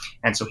do.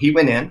 And so he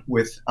went in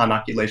with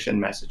inoculation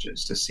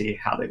messages to see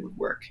how they would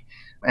work.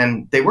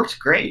 And they worked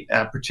great,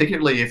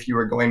 particularly if you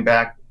were going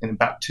back in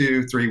about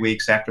 2-3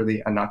 weeks after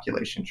the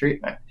inoculation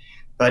treatment.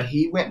 But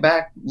he went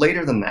back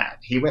later than that.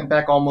 He went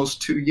back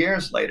almost 2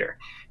 years later.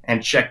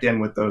 and checked in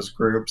with those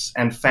groups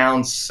and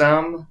found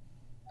some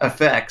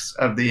effects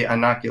of the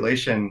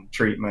inoculation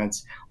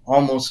treatments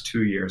almost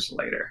 2 years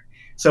later.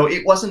 So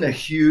it wasn't a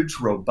huge,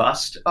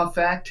 robust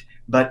effect,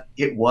 but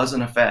it was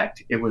an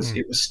effect. It was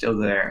still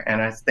there,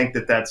 and I think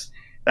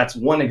that's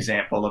one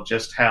example of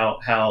just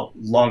how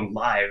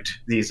long-lived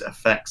these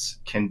effects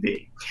can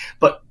be.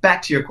 But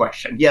back to your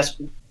question, yes,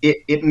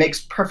 it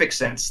makes perfect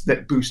sense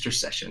that booster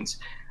sessions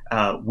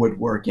would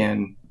work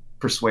in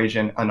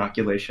persuasion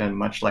inoculation,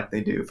 much like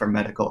they do for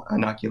medical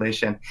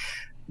inoculation.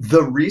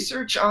 The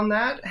research on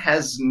that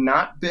has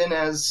not been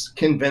as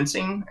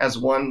convincing as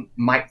one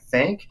might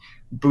think.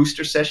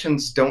 Booster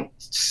sessions don't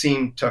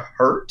seem to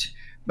hurt,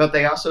 but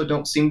they also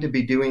don't seem to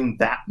be doing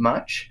that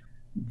much.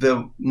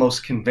 The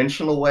most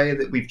conventional way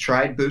that we've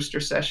tried booster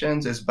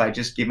sessions is by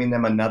just giving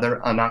them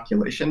another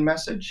inoculation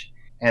message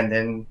and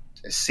then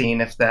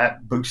seeing if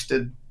that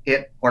boosted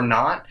it or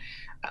not.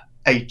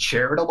 A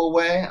charitable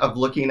way of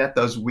looking at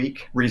those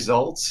weak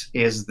results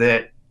is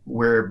that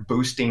we're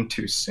boosting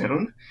too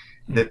soon.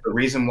 That the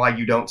reason why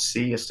you don't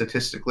see a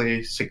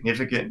statistically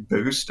significant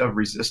boost of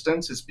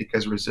resistance is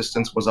because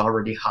resistance was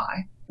already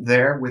high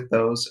there with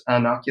those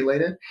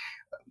inoculated.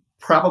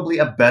 Probably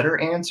a better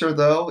answer,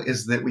 though,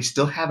 is that we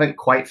still haven't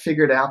quite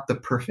figured out the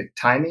perfect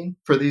timing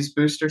for these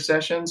booster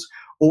sessions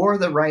or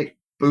the right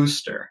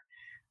booster.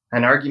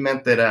 An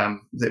argument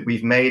that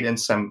we've made in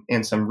some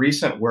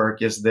recent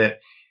work is that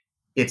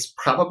it's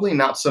probably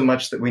not so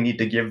much that we need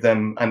to give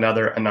them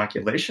another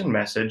inoculation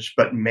message,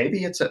 but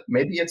maybe it's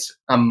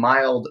a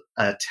mild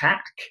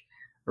attack,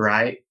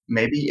 right?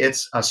 Maybe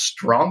it's a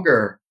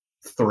stronger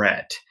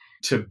threat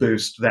to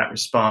boost that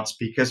response,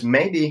 because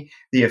maybe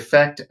the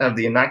effect of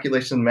the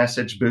inoculation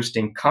message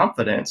boosting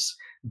confidence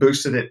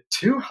boosted it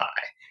too high.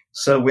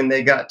 So when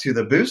they got to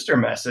the booster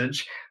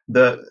message,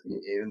 the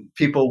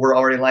people were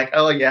already like,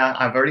 oh yeah,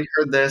 I've already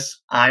heard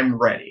this. I'm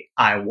ready.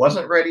 I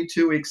wasn't ready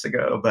 2 weeks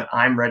ago, but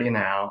I'm ready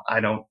now. I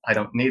don't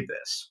need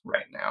this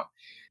right now.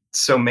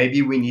 So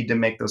maybe we need to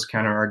make those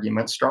counter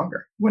arguments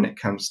stronger when it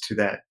comes to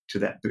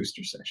that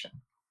booster session.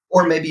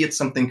 Or maybe it's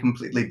something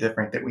completely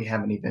different that we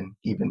haven't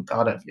even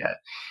thought of yet.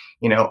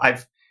 You know,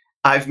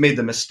 I've made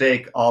the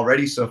mistake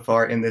already so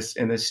far in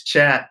this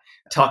chat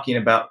talking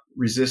about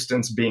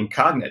resistance being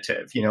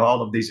cognitive, you know,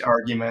 all of these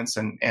arguments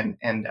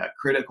and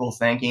critical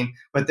thinking,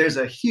 but there's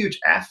a huge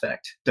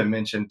affect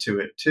dimension to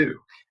it too.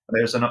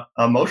 There's an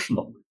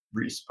emotional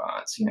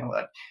response. You know,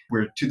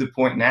 we're to the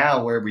point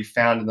now where we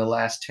found in the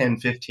last 10,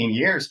 15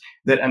 years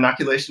that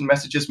inoculation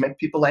messages make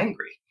people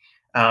angry.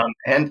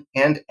 And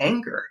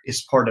anger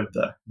is part of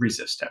the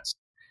resistance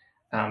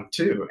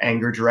too.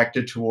 Anger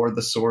directed toward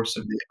the source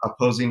of the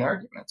opposing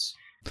arguments.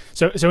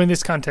 So in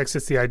this context,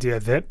 it's the idea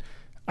that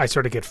I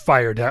sort of get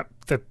fired up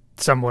that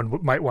someone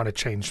might want to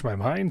change my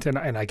mind,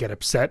 and I get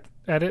upset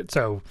at it.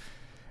 So,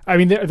 I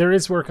mean, there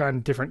is work on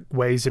different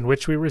ways in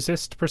which we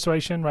resist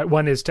persuasion, right?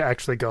 One is to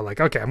actually go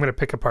like, okay, I'm going to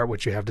pick apart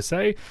what you have to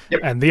say.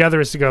 Yep. And the other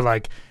is to go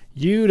like,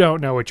 you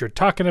don't know what you're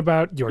talking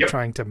about. You're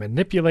trying to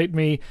manipulate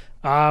me.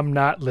 I'm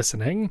not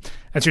listening.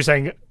 And so you're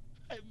saying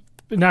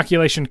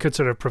inoculation could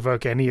sort of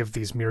provoke any of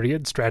these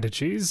myriad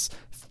strategies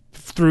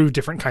through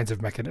different kinds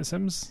of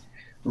mechanisms.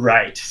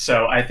 Right.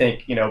 So I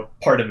think, you know,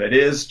 part of it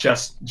is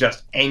just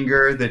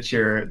anger that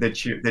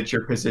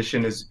your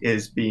position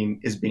is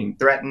being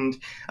threatened.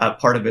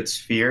 Part of it's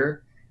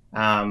fear,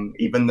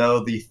 even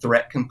though the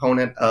threat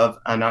component of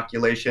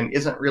inoculation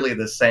isn't really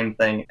the same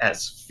thing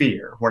as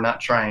fear. We're not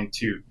trying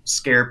to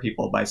scare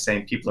people by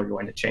saying people are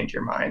going to change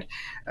your mind.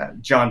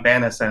 John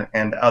Bannis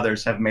and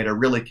others have made a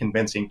really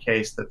convincing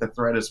case that the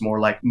threat is more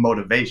like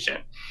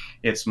motivation.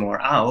 It's more,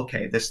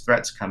 okay, this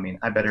threat's coming.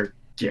 I better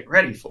get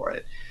ready for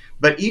it.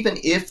 But even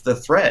if the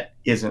threat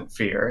isn't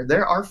fear,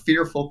 there are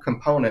fearful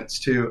components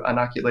to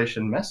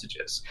inoculation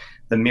messages.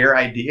 The mere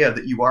idea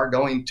that you are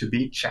going to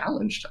be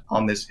challenged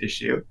on this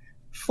issue,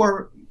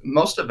 for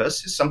most of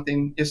us, is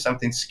something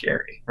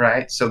scary,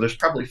 right? So there's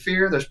probably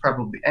fear, there's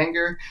probably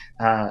anger.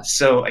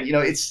 So, you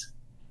know, it's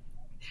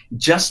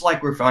just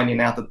like we're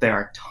finding out that there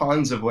are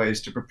tons of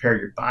ways to prepare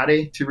your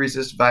body to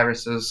resist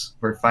viruses,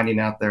 we're finding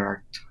out there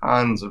are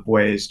tons of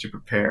ways to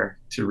prepare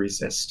to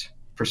resist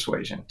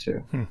persuasion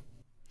too.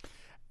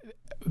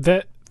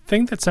 The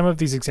thing that some of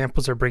these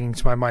examples are bringing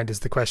to my mind is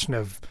the question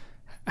of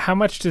how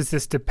much does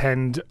this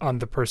depend on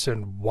the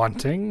person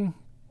wanting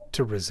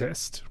to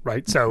resist,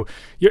 right? So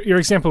your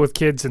example with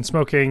kids and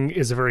smoking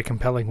is a very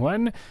compelling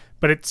one,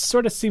 but it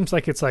sort of seems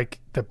like it's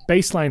like the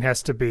baseline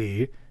has to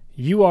be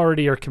you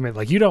already are committed.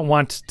 Like you don't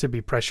want to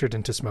be pressured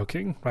into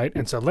smoking, right?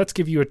 And so let's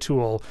give you a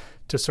tool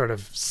to sort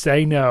of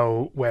say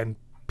no when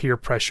peer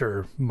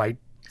pressure might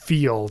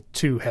feel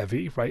too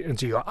heavy, right? And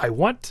so you go, I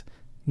want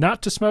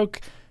not to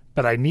smoke,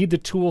 but I need the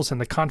tools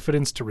and the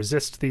confidence to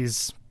resist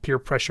these peer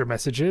pressure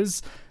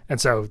messages. And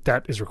so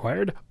that is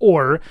required.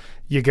 Or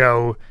you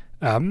go,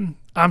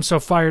 I'm so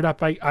fired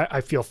up.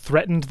 I feel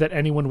threatened that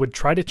anyone would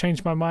try to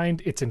change my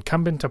mind. It's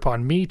incumbent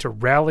upon me to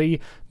rally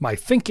my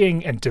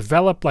thinking and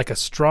develop like a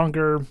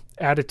stronger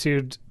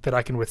attitude that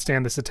I can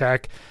withstand this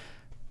attack.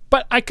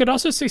 But I could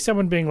also see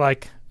someone being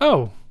like,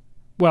 oh,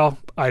 Well,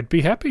 I'd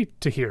be happy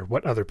to hear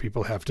what other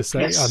people have to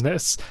say on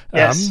this.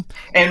 Yes.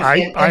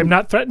 I'm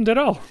not threatened at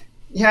all.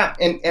 Yeah,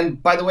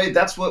 and by the way,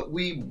 that's what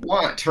we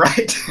want,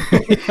 right?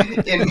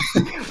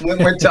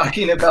 When we're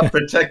talking about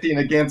protecting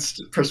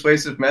against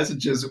persuasive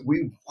messages,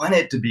 we want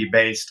it to be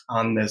based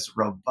on this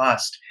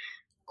robust,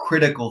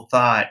 critical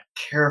thought,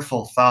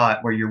 careful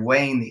thought, where you're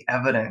weighing the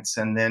evidence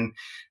and then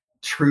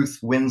truth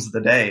wins the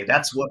day.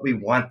 That's what we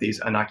want these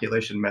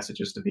inoculation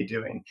messages to be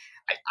doing.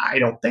 I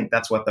don't think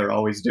that's what they're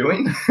always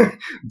doing,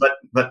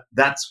 but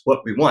that's what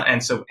we want.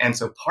 And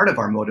so part of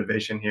our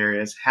motivation here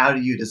is, how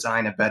do you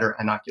design a better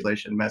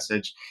inoculation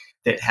message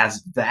that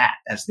has that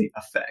as the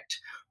effect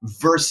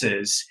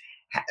versus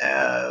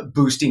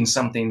boosting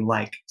something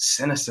like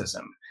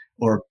cynicism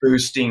or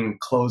boosting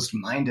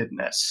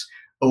closed-mindedness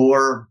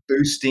or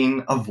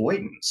boosting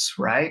avoidance,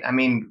 right? I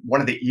mean, one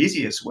of the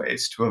easiest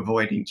ways to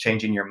avoiding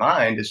changing your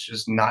mind is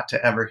just not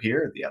to ever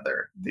hear the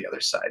other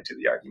side to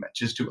the argument,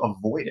 just to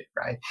avoid it,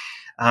 right?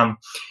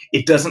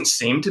 It doesn't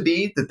seem to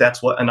be that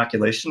that's what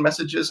inoculation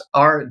messages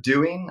are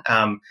doing.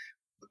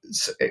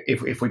 So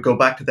if we go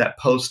back to that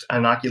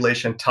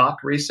post-inoculation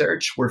talk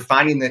research, we're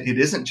finding that it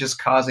isn't just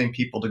causing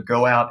people to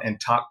go out and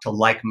talk to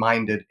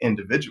like-minded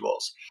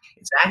individuals.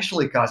 It's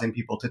actually causing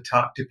people to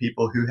talk to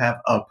people who have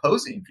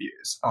opposing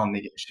views on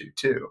the issue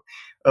too,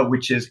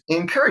 which is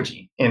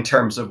encouraging in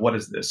terms of what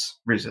does this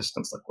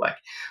resistance look like.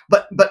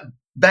 But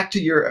back to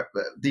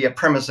the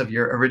premise of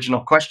your original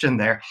question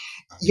there.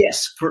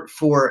 Yes,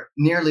 for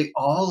nearly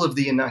all of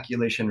the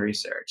inoculation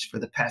research for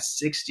the past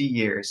 60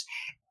 years,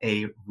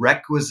 a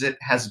requisite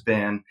has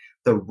been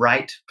the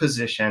right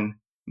position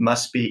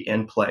must be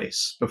in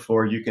place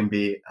before you can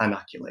be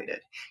inoculated.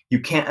 You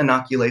can't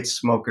inoculate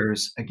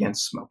smokers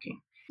against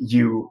smoking.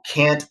 You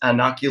can't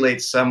inoculate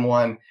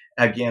someone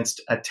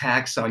against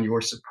attacks on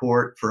your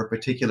support for a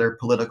particular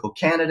political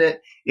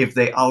candidate if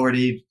they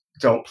already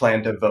don't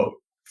plan to vote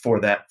for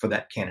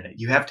that candidate.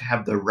 You have to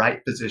have the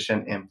right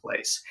position in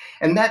place.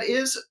 And that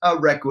is a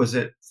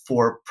requisite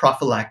for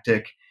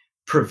prophylactic,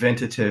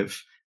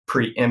 preventative,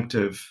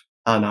 preemptive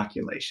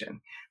inoculation.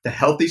 The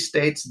healthy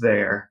state's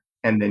there,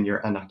 and then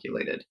you're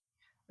inoculated.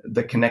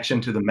 The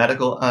connection to the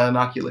medical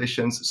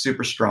inoculations is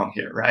super strong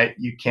here, right?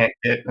 You can't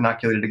get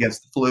inoculated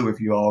against the flu if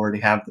you already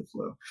have the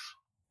flu.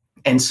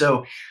 And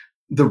so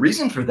the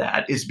reason for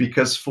that is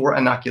because for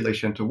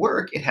inoculation to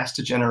work, it has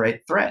to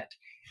generate threat.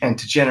 And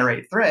to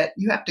generate threat,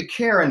 you have to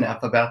care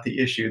enough about the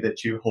issue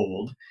that you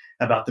hold,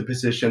 about the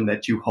position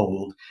that you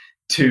hold,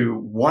 to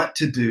want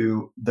to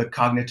do the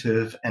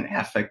cognitive and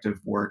affective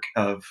work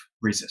of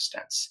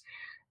resistance.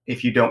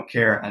 If you don't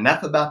care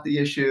enough about the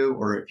issue,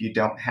 or if you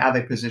don't have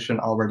a position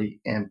already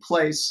in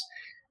place,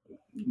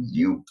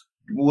 you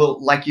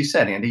will, like you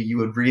said, Andy, you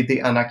would read the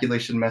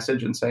inoculation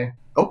message and say,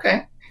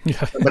 okay,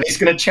 somebody's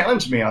going to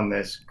challenge me on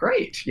this.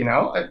 Great.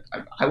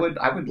 I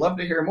would love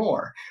to hear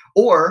more.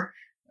 Or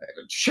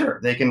sure,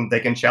 they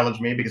can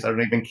challenge me because I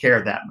don't even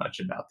care that much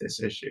about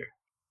this issue.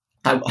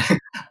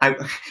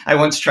 I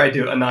once tried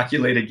to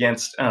inoculate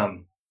against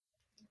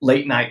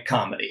late night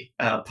comedy,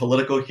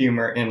 political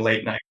humor in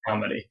late night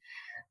comedy.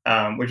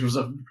 Which was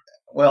I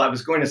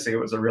was going to say it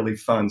was a really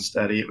fun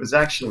study. It was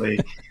actually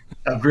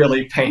a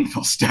really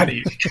painful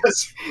study,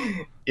 because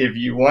if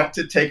you want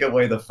to take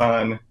away the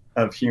fun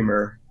of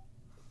humor,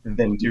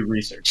 then do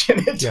research in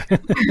it. Yeah.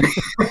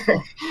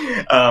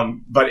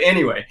 But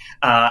anyway,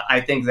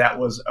 I think that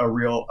was a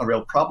real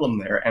problem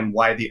there, and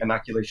why the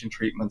inoculation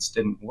treatments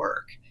didn't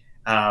work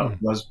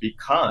was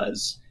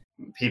because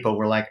people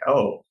were like,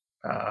 "Oh,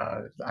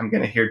 I'm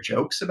going to hear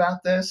jokes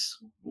about this."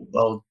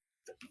 Well,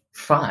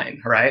 fine,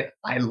 right?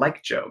 I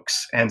like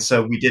jokes. And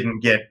so we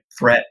didn't get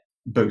threat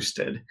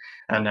boosted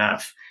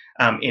enough.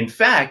 In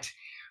fact,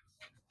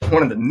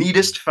 one of the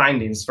neatest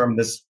findings from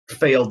this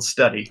failed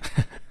study,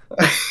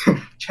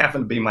 which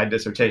happened to be my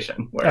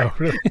dissertation, oh,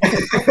 really?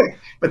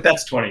 But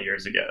that's 20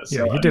 years ago.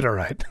 So yeah, you did all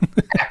right.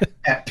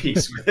 at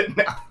peace with it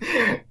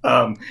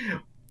now.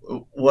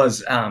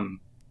 Was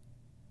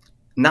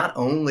not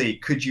only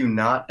could you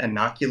not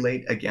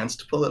inoculate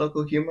against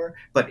political humor,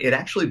 but it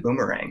actually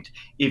boomeranged.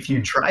 If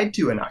you tried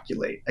to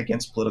inoculate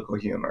against political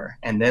humor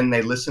and then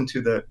they listened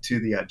to the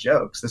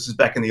jokes, this is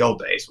back in the old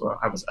days where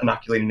I was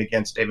inoculating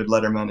against David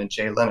Letterman and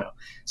Jay Leno,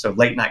 so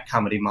late night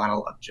comedy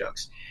monologue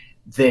jokes,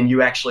 then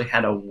you actually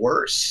had a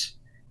worse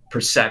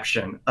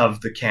perception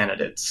of the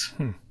candidates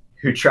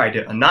who tried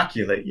to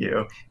inoculate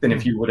you than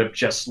if you would have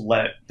just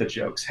let the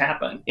jokes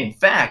happen. In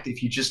fact,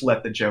 if you just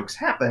let the jokes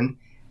happen,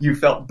 you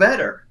felt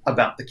better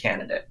about the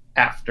candidate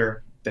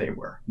after they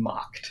were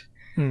mocked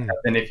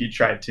than if you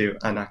tried to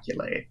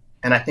inoculate.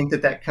 And I think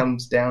that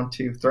comes down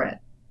to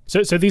threat.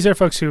 So these are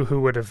folks who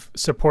would have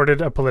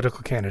supported a political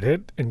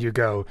candidate, and you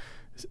go,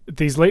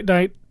 these late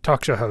night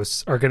talk show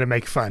hosts are going to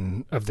make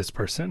fun of this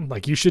person.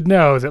 Like, you should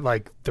know that,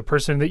 like, the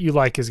person that you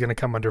like is going to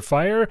come under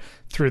fire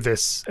through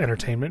this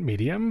entertainment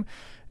medium.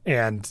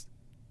 And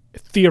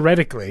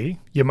theoretically,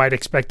 you might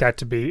expect that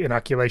to be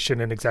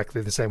inoculation in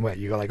exactly the same way.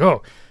 You go like,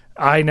 oh,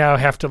 I now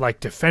have to,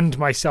 like, defend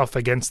myself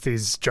against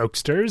these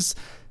jokesters.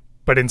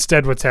 But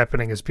instead what's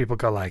happening is people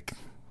go like,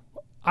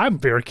 I'm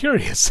very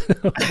curious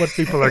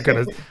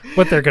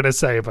what they're gonna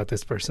say about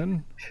this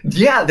person.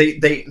 Yeah,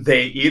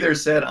 they either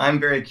said I'm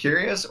very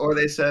curious, or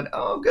they said,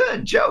 oh,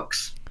 good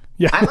jokes.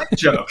 Yeah, I like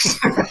jokes.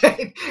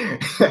 Right?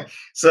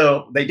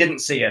 So they didn't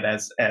see it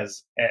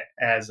as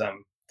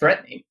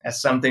threatening,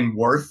 as something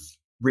worth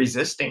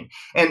resisting.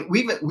 And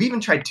we even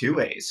tried two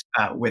ways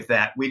with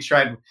that. We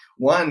tried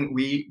one.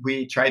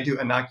 We tried to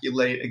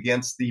inoculate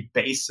against the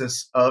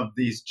basis of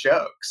these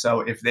jokes.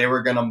 So if they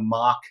were going to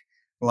mock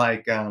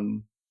like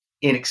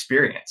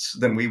inexperience,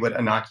 then we would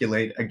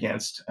inoculate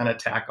against an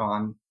attack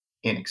on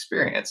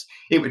inexperience.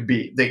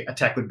 The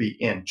attack would be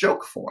in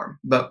joke form,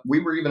 but we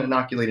were even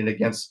inoculated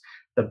against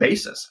the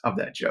basis of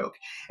that joke.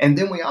 And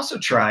then we also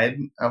tried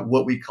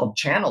what we called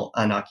channel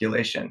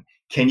inoculation.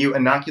 Can you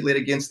inoculate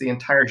against the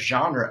entire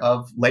genre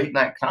of late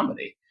night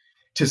comedy?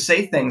 To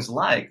say things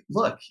like,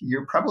 look,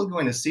 you're probably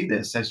going to see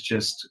this as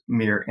just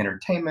mere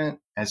entertainment,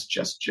 as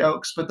just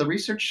jokes, but the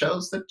research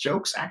shows that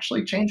jokes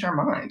actually change our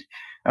mind.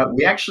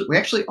 We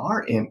actually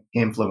are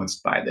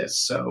influenced by this.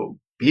 So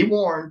be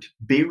warned,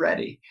 be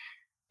ready.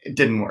 It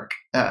didn't work.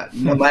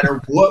 No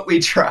matter what we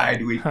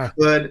tried, we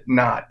could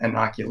not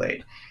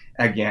inoculate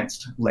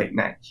against late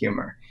night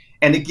humor.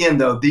 And again,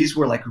 though, these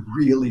were like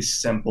really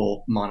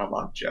simple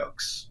monologue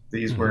jokes.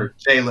 These were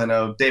Jay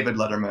Leno, David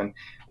Letterman.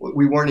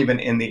 We weren't even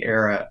in the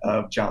era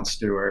of Jon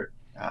Stewart,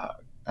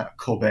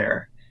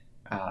 Colbert,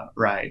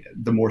 right?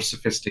 The more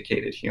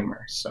sophisticated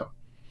humor. So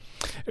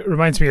it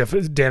reminds me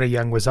of Dana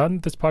Young was on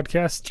this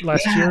podcast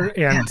last year,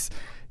 and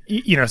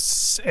you know,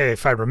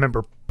 if I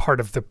remember, part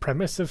of the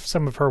premise of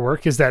some of her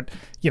work is that,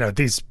 you know,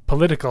 these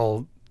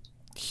political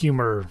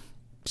humor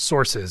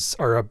sources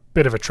are a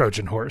bit of a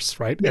Trojan horse,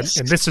 right? Yes.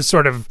 And this is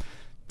sort of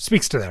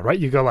speaks to that, right?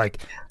 You go like,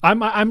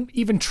 I'm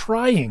even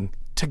trying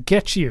to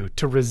get you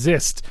to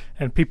resist,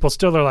 and people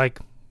still are like,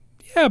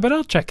 yeah, but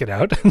I'll check it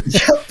out.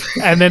 Yep.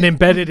 And then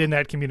embedded in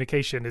that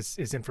communication is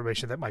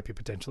information that might be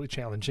potentially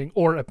challenging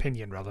or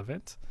opinion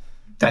relevant.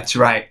 That's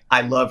right.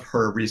 I love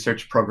her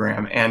research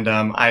program, and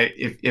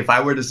if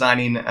I were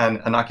designing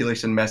an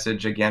inoculation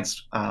message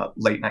against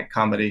late night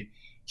comedy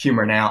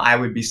humor now, I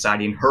would be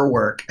citing her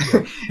work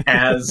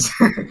as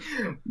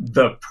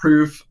the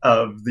proof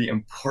of the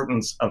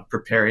importance of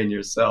preparing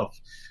yourself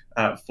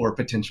for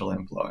potential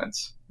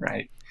influence,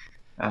 right?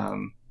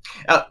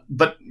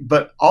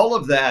 But all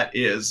of that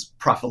is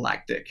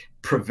prophylactic,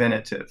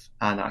 preventative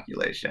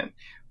inoculation.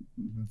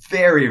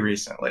 Very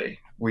recently,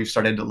 we've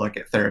started to look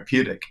at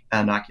therapeutic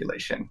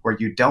inoculation, where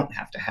you don't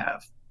have to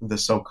have the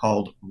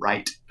so-called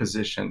right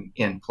position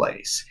in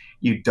place.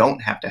 You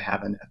don't have to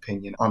have an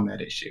opinion on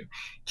that issue.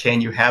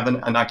 Can you have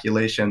an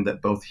inoculation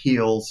that both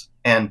heals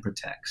and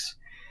protects?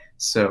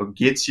 So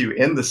gets you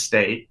in the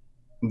state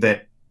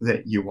that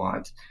you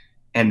want,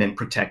 and then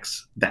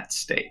protects that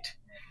state.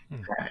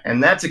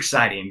 And that's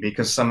exciting,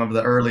 because some of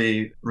the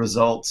early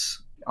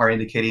results are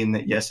indicating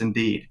that, yes,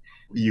 indeed,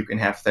 you can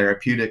have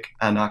therapeutic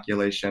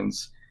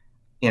inoculations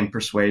in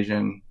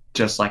persuasion,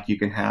 just like you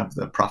can have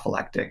the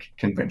prophylactic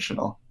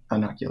conventional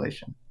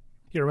inoculation.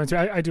 It reminds me,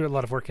 I do a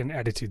lot of work in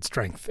attitude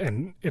strength,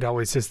 and it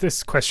always is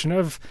this question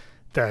of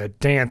the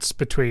dance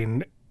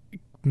between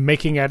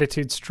making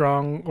attitudes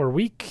strong or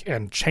weak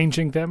and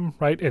changing them,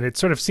 right? And it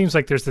sort of seems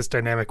like there's this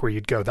dynamic where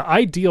you'd go, the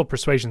ideal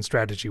persuasion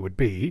strategy would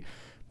be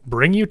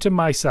bring you to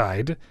my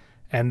side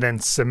and then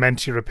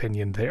cement your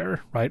opinion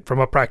there, right? From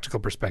a practical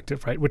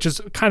perspective, right? Which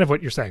is kind of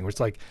what you're saying, where it's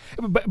like,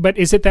 but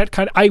is it that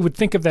kind of, I would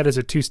think of that as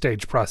a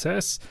two-stage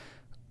process.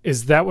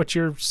 Is that what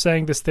you're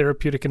saying this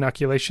therapeutic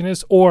inoculation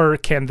is? Or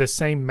can the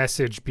same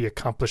message be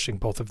accomplishing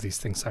both of these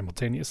things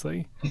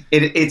simultaneously?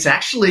 It's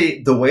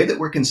actually, the way that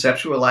we're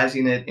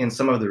conceptualizing it in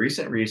some of the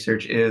recent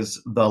research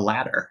is the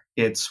latter.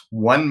 It's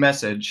one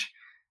message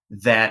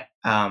that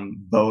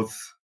both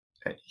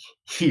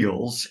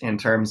heals in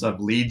terms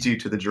of leads you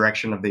to the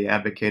direction of the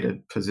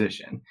advocated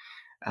position,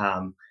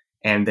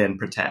 and then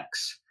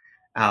protects.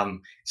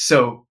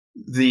 So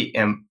the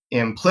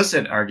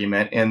implicit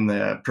argument in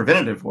the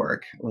preventative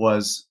work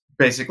was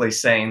basically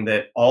saying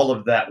that all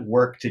of that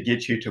work to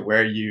get you to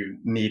where you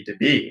need to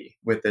be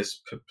with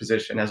this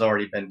position has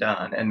already been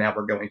done, and now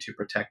we're going to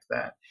protect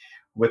that.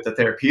 With the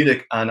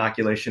therapeutic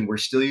inoculation, we're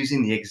still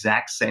using the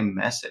exact same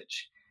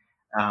message,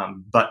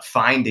 but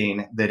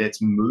finding that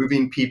it's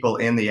moving people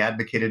in the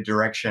advocated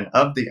direction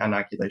of the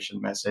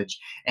inoculation message,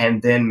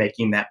 and then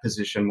making that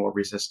position more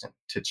resistant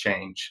to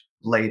change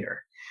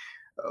later,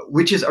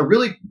 which is a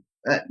really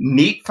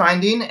neat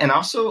finding, and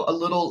also a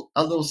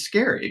little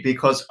scary,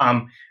 because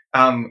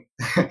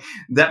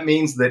that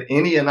means that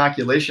any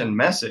inoculation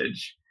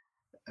message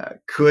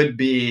could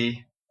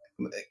be.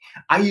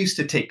 I used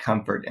to take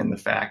comfort in the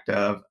fact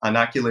of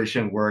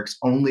inoculation works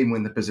only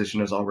when the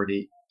position is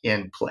already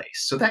in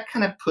place. So that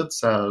kind of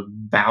puts a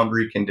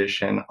boundary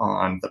condition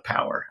on the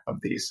power of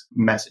these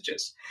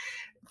messages.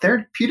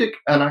 Therapeutic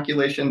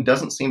inoculation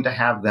doesn't seem to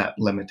have that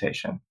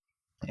limitation.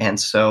 And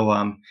so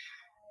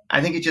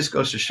I think it just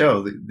goes to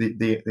show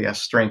the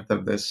strength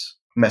of this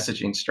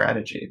messaging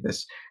strategy,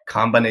 this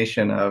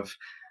combination of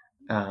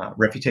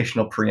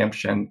reputational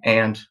preemption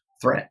and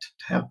threat,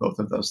 to have both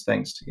of those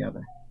things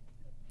together.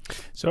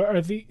 So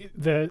are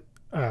the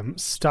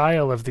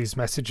style of these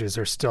messages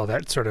are still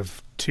that sort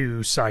of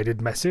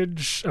two-sided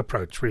message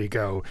approach where you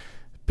go,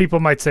 people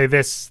might say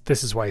this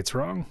is why it's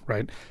wrong,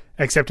 right?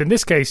 Except in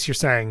this case, you're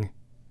saying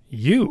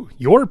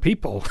your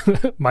people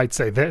might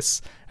say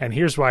this, and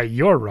here's why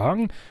you're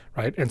wrong,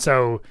 right? And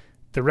so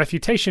the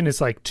refutation is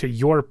like to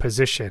your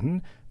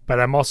position, but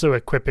I'm also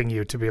equipping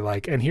you to be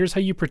like, and here's how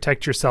you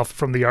protect yourself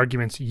from the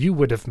arguments you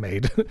would have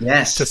made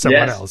to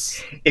someone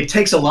else. It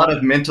takes a lot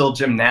of mental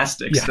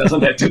gymnastics,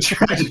 doesn't it, to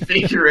try to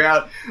figure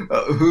out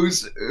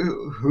who's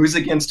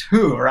against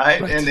who,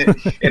 right? And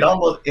it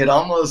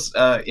almost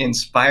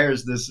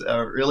inspires this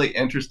really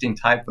interesting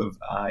type of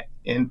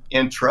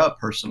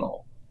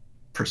intrapersonal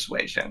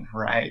persuasion,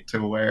 right?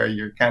 To where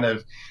you're kind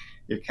of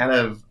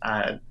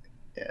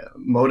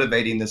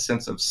motivating the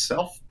sense of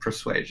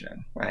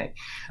self-persuasion, right?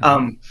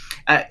 And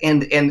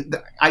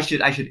I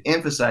should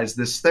emphasize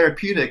this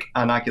therapeutic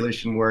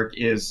inoculation work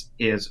is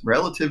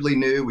relatively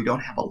new. We don't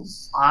have a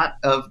lot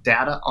of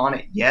data on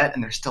it yet,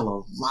 and there's still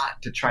a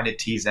lot to try to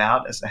tease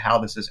out as to how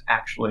this is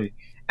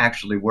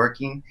actually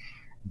working.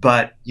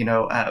 But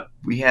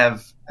we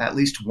have at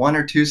least one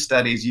or two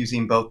studies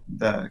using both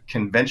the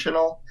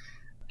conventional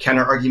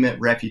counter-argument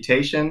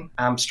refutation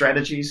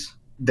strategies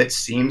that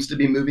seems to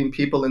be moving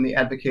people in the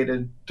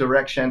advocated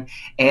direction,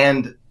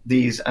 and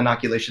these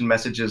inoculation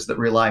messages that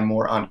rely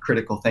more on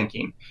critical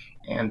thinking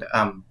and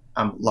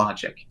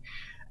logic.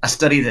 A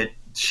study that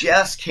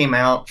just came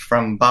out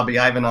from Bobby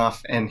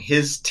Ivanoff and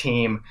his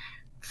team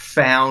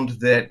found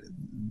that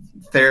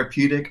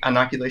therapeutic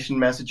inoculation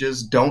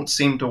messages don't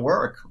seem to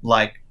work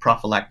like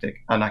prophylactic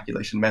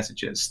inoculation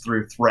messages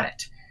through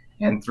threat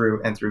and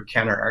through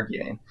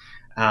counter-arguing.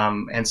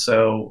 And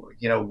so,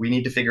 we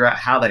need to figure out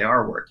how they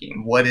are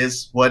working. What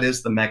is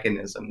the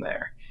mechanism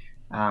there?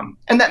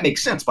 And that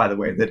makes sense, by the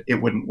way, that it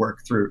wouldn't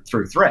work through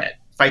threat.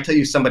 If I tell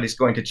you somebody's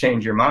going to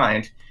change your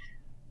mind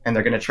and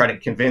they're going to try to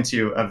convince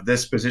you of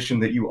this position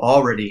that you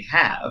already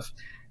have,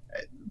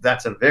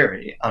 that's a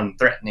very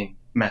unthreatening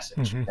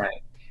message,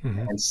 right? Mm-hmm.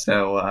 And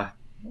so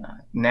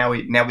now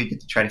we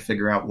get to try to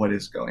figure out what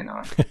is going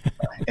on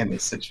in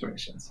these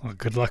situations. Well,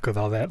 good luck with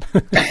all that.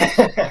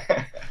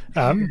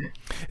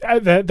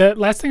 The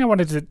last thing I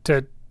wanted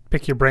to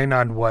pick your brain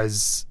on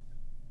was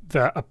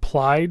the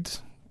applied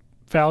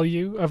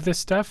value of this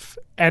stuff,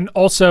 and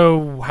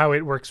also how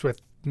it works with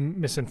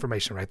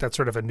misinformation, right? That's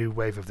sort of a new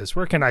wave of this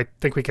work, and I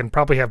think we can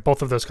probably have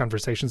both of those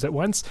conversations at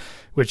once,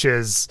 which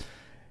is,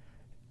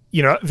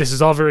 this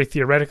is all very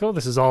theoretical.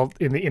 This is all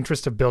in the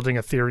interest of building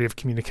a theory of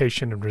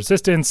communication and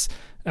resistance.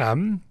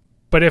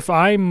 But if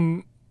I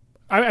mean,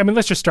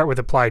 let's just start with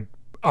applied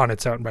on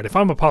its own, right? If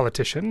I'm a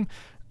politician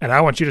and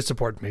I want you to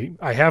support me,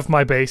 I have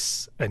my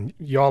base and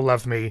y'all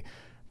love me,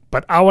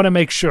 but I want to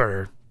make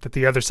sure that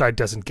the other side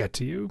doesn't get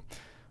to you.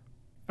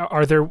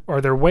 Are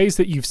there ways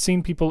that you've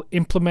seen people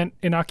implement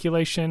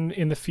inoculation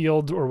in the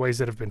field, or ways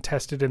that have been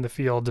tested in the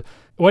field?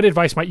 What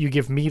advice might you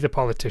give me, the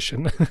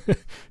politician,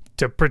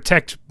 to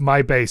protect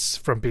my base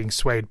from being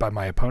swayed by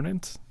my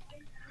opponent?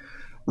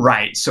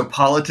 Right. So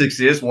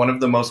politics is one of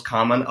the most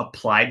common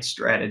applied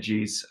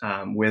strategies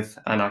with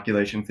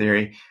inoculation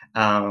theory.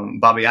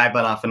 Bobby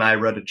Ivanoff and I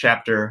wrote a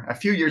chapter a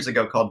few years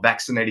ago called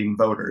Vaccinating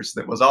Voters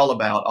that was all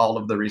about all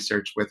of the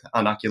research with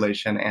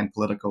inoculation and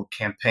political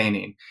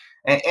campaigning.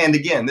 And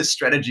again, this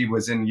strategy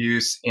was in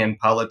use in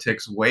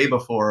politics way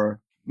before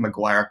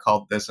McGuire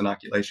called this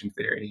inoculation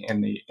theory in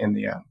the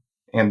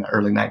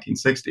early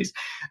 1960s.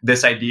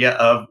 This idea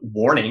of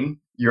warning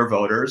your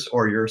voters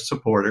or your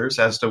supporters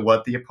as to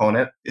what the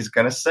opponent is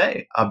going to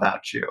say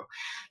about you.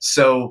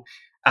 So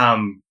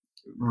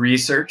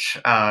research,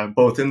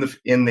 both in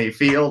the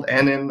field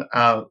and in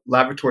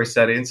laboratory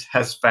settings,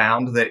 has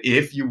found that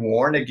if you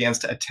warn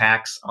against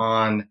attacks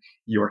on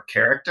your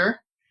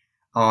character,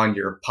 on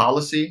your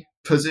policy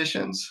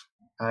positions,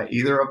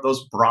 either of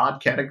those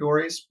broad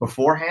categories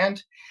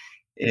beforehand,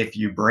 if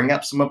you bring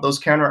up some of those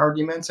counter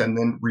arguments and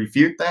then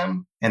refute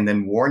them and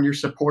then warn your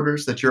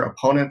supporters that your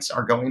opponents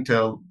are going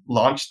to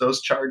launch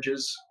those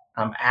charges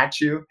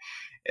at you,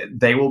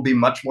 they will be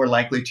much more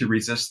likely to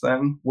resist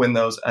them when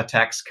those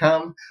attacks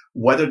come,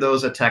 whether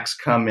those attacks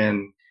come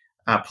in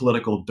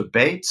political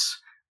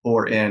debates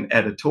or in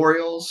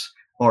editorials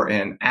or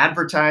in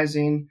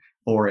advertising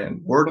or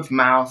in word of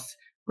mouth,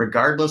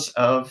 regardless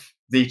of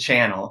the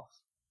channel.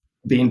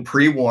 Being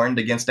pre-warned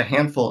against a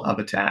handful of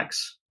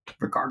attacks,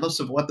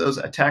 regardless of what those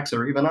attacks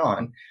are even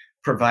on,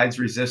 provides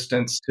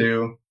resistance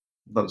to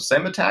those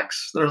same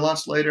attacks that are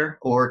launched later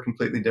or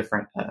completely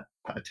different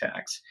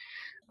attacks.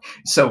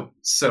 So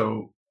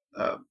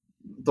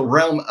the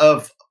realm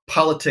of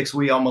politics,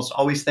 we almost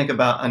always think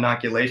about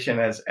inoculation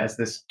as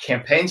this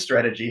campaign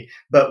strategy,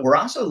 but we're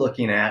also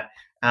looking at,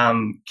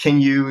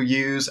 can you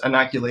use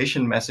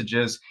inoculation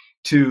messages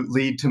to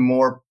lead to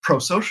more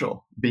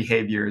pro-social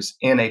behaviors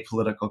in a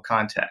political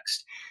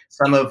context?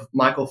 Some of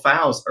Michael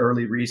Fowle's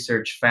early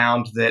research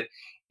found that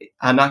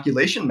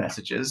inoculation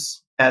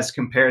messages, as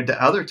compared to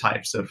other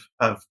types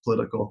of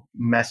political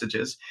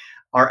messages,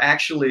 are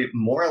actually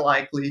more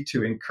likely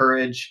to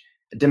encourage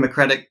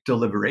democratic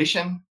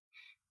deliberation,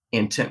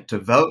 intent to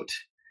vote,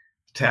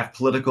 to have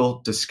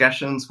political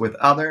discussions with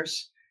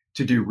others,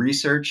 to do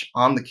research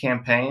on the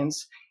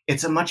campaigns,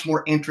 it's a much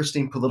more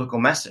interesting political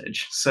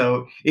message.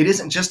 So it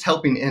isn't just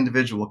helping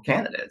individual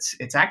candidates,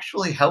 it's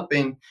actually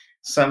helping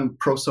some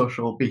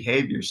pro-social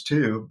behaviors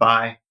too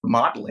by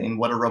modeling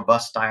what a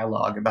robust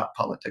dialogue about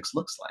politics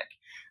looks like,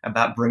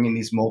 about bringing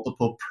these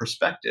multiple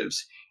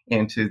perspectives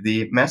into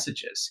the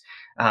messages.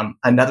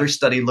 Another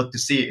study looked to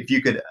see if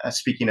you could,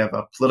 speaking of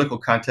a political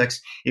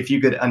context, if you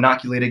could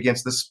inoculate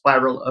against the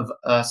spiral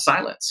of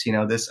silence.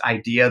 This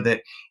idea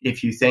that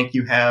if you think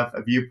you have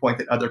a viewpoint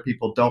that other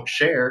people don't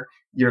share,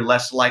 you're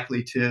less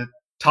likely to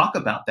talk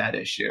about that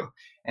issue.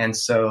 And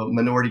so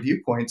minority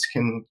viewpoints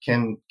can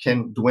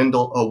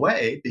dwindle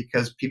away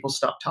because people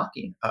stop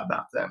talking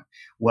about them.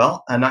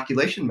 Well,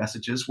 inoculation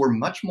messages were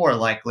much more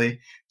likely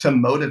to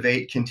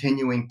motivate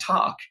continuing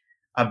talk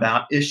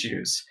about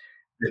issues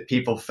that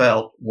people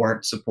felt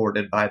weren't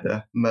supported by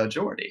the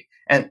majority.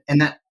 And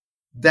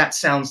that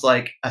sounds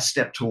like a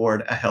step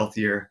toward a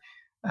healthier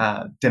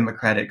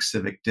democratic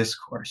civic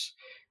discourse.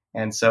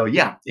 And so,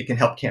 yeah, it can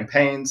help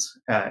campaigns,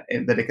 but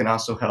it can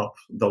also help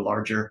the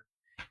larger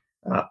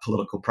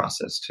political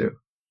process too.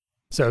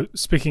 So,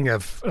 speaking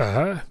of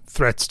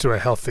threats to a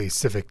healthy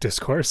civic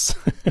discourse,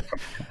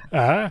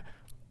 a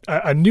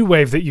new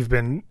wave that you've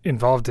been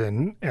involved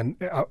in, and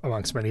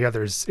amongst many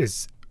others,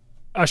 is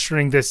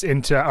ushering this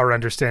into our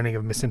understanding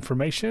of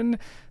misinformation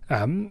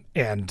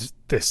and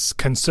this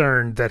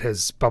concern that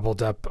has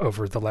bubbled up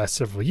over the last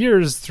several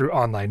years through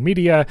online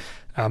media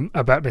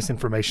about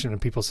misinformation and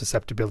people's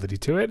susceptibility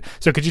to it.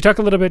 So could you talk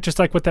a little bit just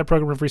like what that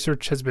program of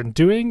research has been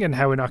doing and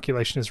how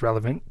inoculation is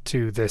relevant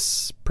to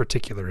this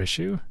particular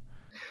issue?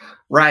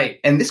 Right.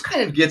 And this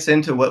kind of gets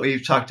into what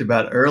we've talked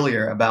about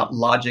earlier about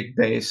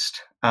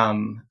logic-based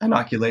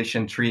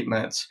inoculation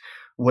treatments,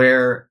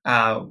 where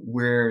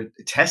we're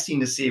testing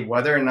to see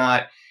whether or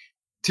not,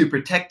 to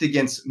protect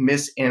against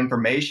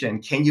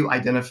misinformation, can you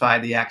identify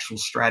the actual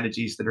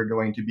strategies that are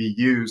going to be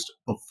used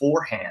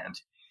beforehand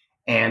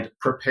and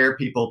prepare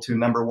people to,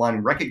 number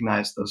one,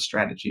 recognize those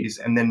strategies,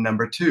 and then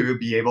number two,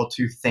 be able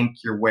to think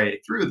your way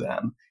through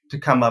them to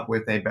come up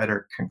with a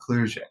better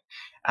conclusion.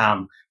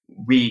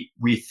 We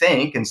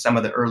think, and some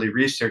of the early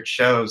research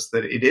shows,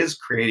 that it is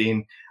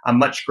creating a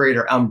much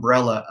greater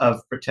umbrella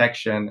of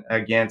protection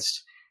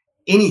against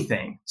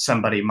anything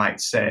somebody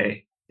might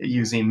say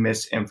using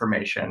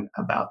misinformation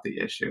about the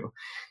issue.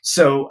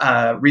 So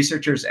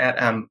researchers at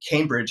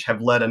Cambridge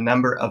have led a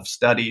number of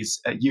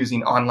studies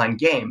using online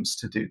games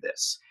to do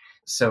this.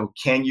 So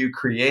can you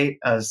create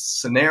a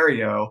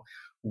scenario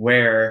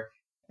where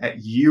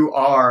you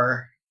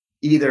are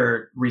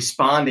either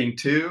responding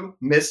to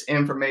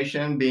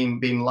misinformation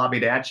being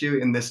lobbied at you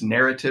in this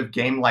narrative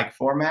game-like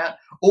format,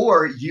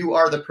 or you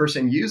are the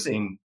person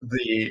using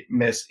the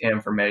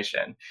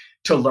misinformation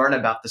to learn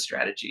about the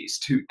strategies,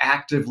 to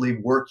actively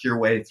work your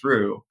way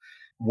through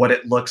what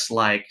it looks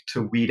like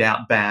to weed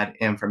out bad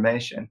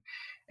information.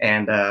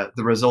 And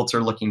the results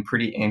are looking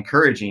pretty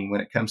encouraging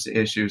when it comes to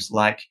issues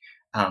like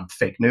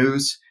fake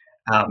news,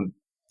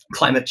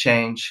 climate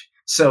change.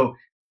 So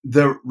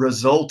the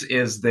result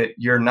is that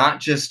you're not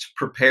just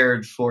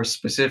prepared for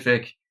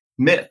specific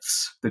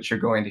myths that you're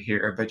going to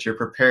hear, but you're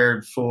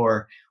prepared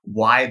for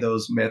why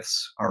those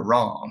myths are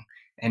wrong,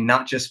 and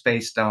not just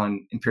based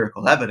on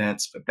empirical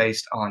evidence, but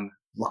based on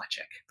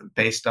logic, but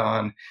based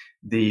on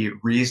the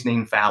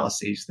reasoning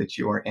fallacies that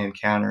you are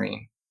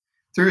encountering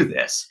through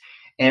this.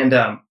 And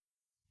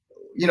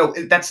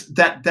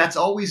that's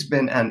always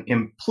been an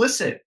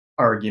implicit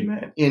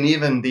argument in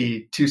even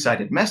the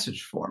two-sided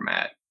message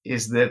format,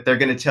 is that they're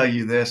going to tell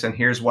you this and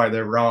here's why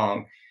they're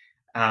wrong.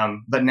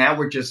 But now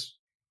we're just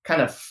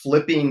kind of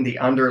flipping the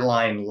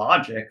underlying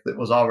logic that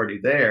was already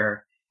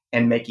there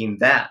and making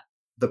that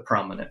the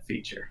prominent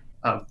feature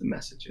of the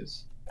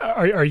messages.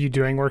 Are you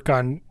doing work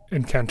on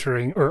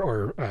encountering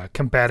or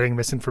combating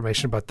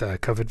misinformation about the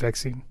COVID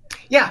vaccine?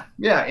 Yeah.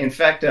 In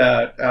fact,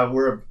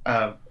 we're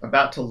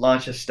about to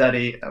launch a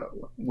study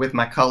with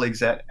my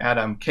colleagues at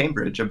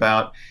Cambridge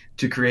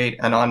to create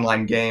an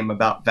online game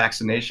about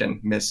vaccination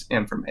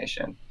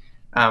misinformation,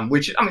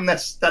 which, I mean,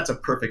 that's a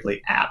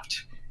perfectly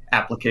apt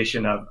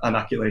application of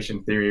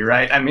inoculation theory,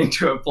 right? I mean,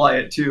 to apply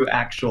it to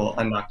actual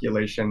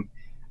inoculation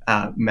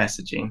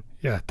messaging.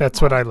 Yeah,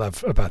 that's what I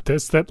love about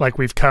this, that like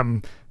we've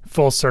come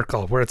full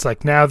circle where it's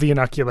like now the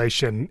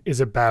inoculation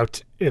is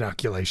about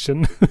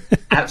inoculation.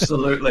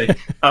 Absolutely.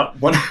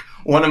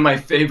 One of my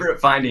favorite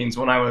findings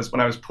when I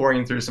was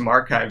pouring through some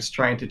archives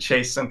trying to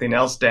chase something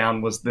else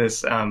down was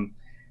this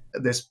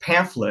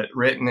pamphlet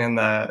written in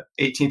the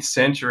 18th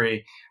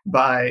century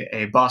by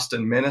a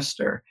Boston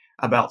minister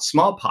about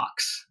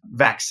smallpox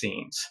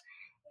vaccines.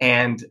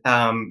 And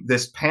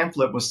this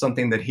pamphlet was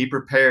something that he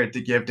prepared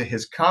to give to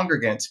his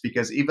congregants,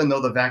 because even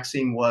though the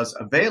vaccine was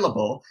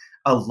available,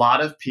 a lot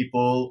of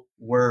people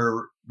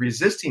were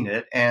resisting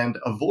it and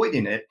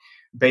avoiding it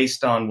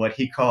based on what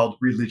he called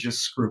religious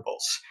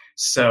scruples.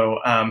 So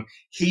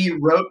he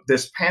wrote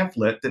this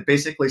pamphlet that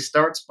basically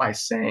starts by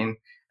saying,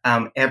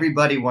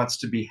 everybody wants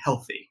to be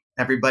healthy.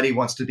 Everybody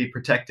wants to be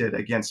protected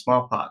against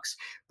smallpox.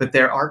 But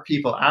there are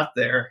people out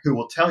there who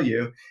will tell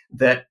you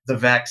that the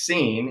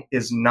vaccine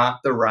is not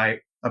the right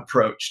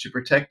approach to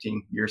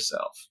protecting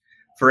yourself.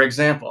 For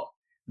example,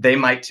 they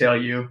might tell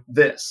you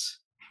this.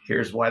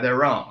 Here's why they're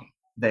wrong.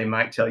 They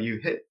might tell you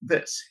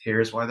this.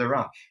 Here's why they're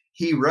wrong.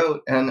 He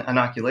wrote an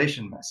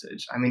inoculation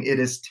message. I mean, it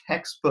is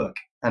textbook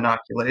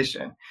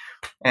inoculation.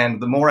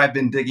 And the more I've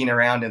been digging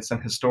around in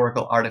some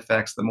historical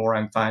artifacts, the more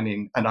I'm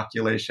finding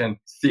inoculation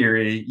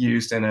theory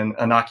used in an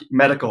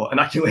medical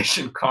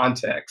inoculation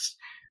context,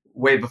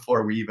 way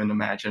before we even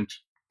imagined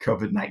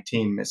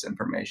COVID-19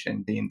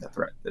 misinformation being the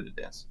threat that it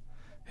is.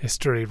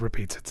 History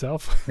repeats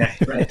itself. Yeah,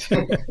 right.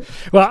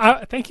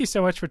 Well, thank you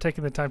so much for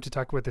taking the time to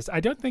talk about this. I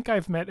don't think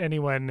I've met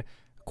anyone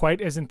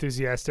quite as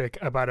enthusiastic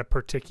about a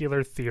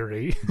particular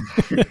theory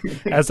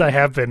as I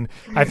have been.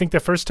 I think the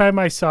first time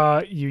I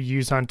saw you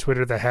use on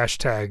Twitter the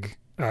hashtag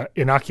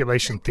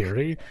inoculation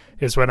theory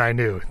is when I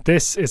knew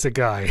this is a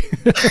guy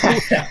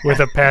with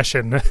a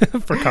passion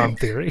for comm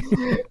theory.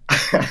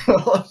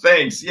 Well,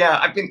 thanks. Yeah,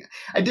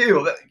 I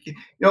do.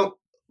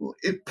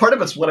 Part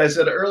of it's what I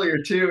said earlier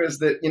too, is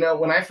that,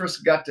 when I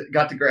first got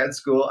to grad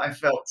school, I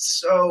felt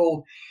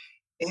so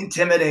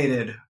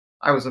intimidated.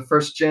 I was a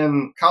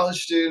first-gen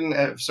college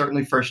student,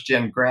 certainly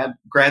first-gen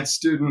grad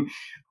student,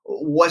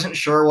 wasn't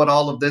sure what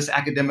all of this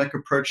academic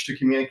approach to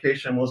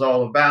communication was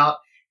all about.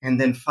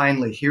 And then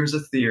finally, here's a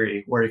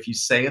theory where if you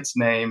say its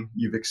name,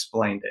 you've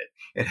explained it.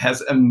 It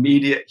has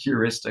immediate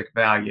heuristic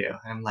value.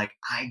 I'm like,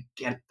 I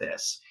get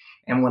this.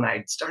 And when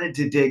I started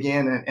to dig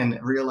in and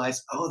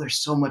realize,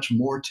 there's so much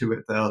more to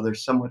it, though.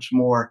 There's so much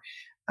more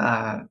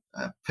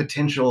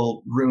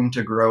potential room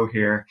to grow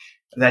here.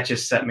 That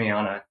just set me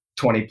on a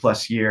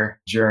 20-plus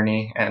year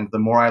journey. And the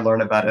more I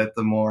learn about it,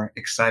 the more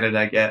excited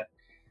I get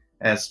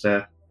as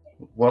to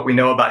what we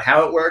know about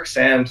how it works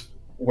and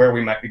where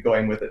we might be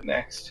going with it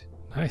next.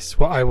 Nice.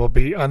 Well, I will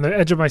be on the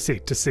edge of my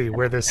seat to see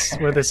where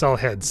this all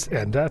heads.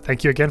 And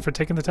thank you again for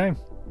taking the time.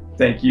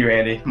 Thank you,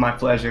 Andy. My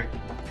pleasure.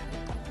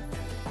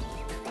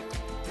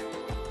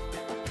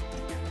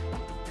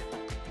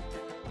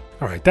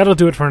 All right, that'll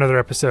do it for another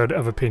episode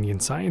of Opinion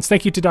Science.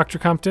 Thank you to Dr.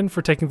 Compton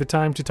for taking the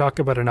time to talk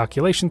about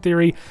inoculation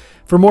theory.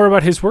 For more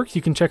about his work,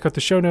 you can check out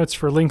the show notes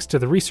for links to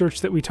the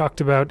research that we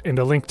talked about and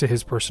a link to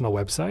his personal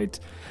website.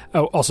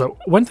 Oh, also,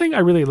 one thing I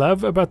really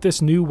love about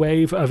this new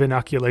wave of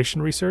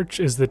inoculation research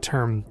is the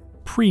term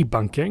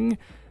pre-bunking.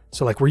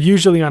 So we're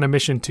usually on a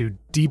mission to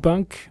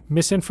debunk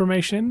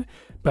misinformation,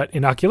 but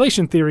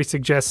inoculation theory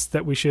suggests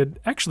that we should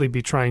actually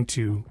be trying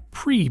to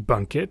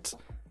pre-bunk it.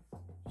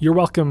 You're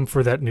welcome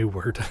for that new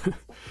word.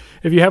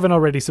 If you haven't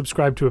already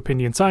subscribed to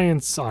Opinion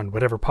Science on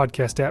whatever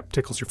podcast app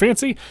tickles your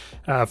fancy,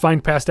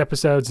 find past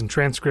episodes and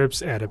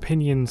transcripts at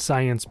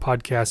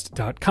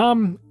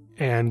opinionsciencepodcast.com.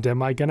 And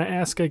am I going to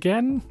ask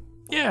again?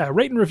 Yeah,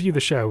 rate and review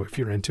the show if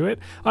you're into it.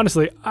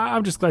 Honestly,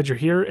 I'm just glad you're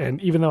here,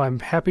 and even though I'm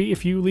happy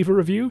if you leave a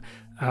review,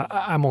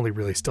 I'm only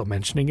really still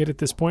mentioning it at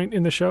this point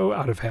in the show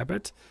out of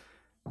habit.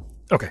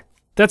 Okay,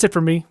 that's it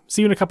for me.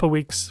 See you in a couple of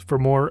weeks for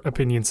more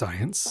Opinion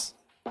Science.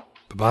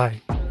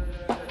 Bye-bye.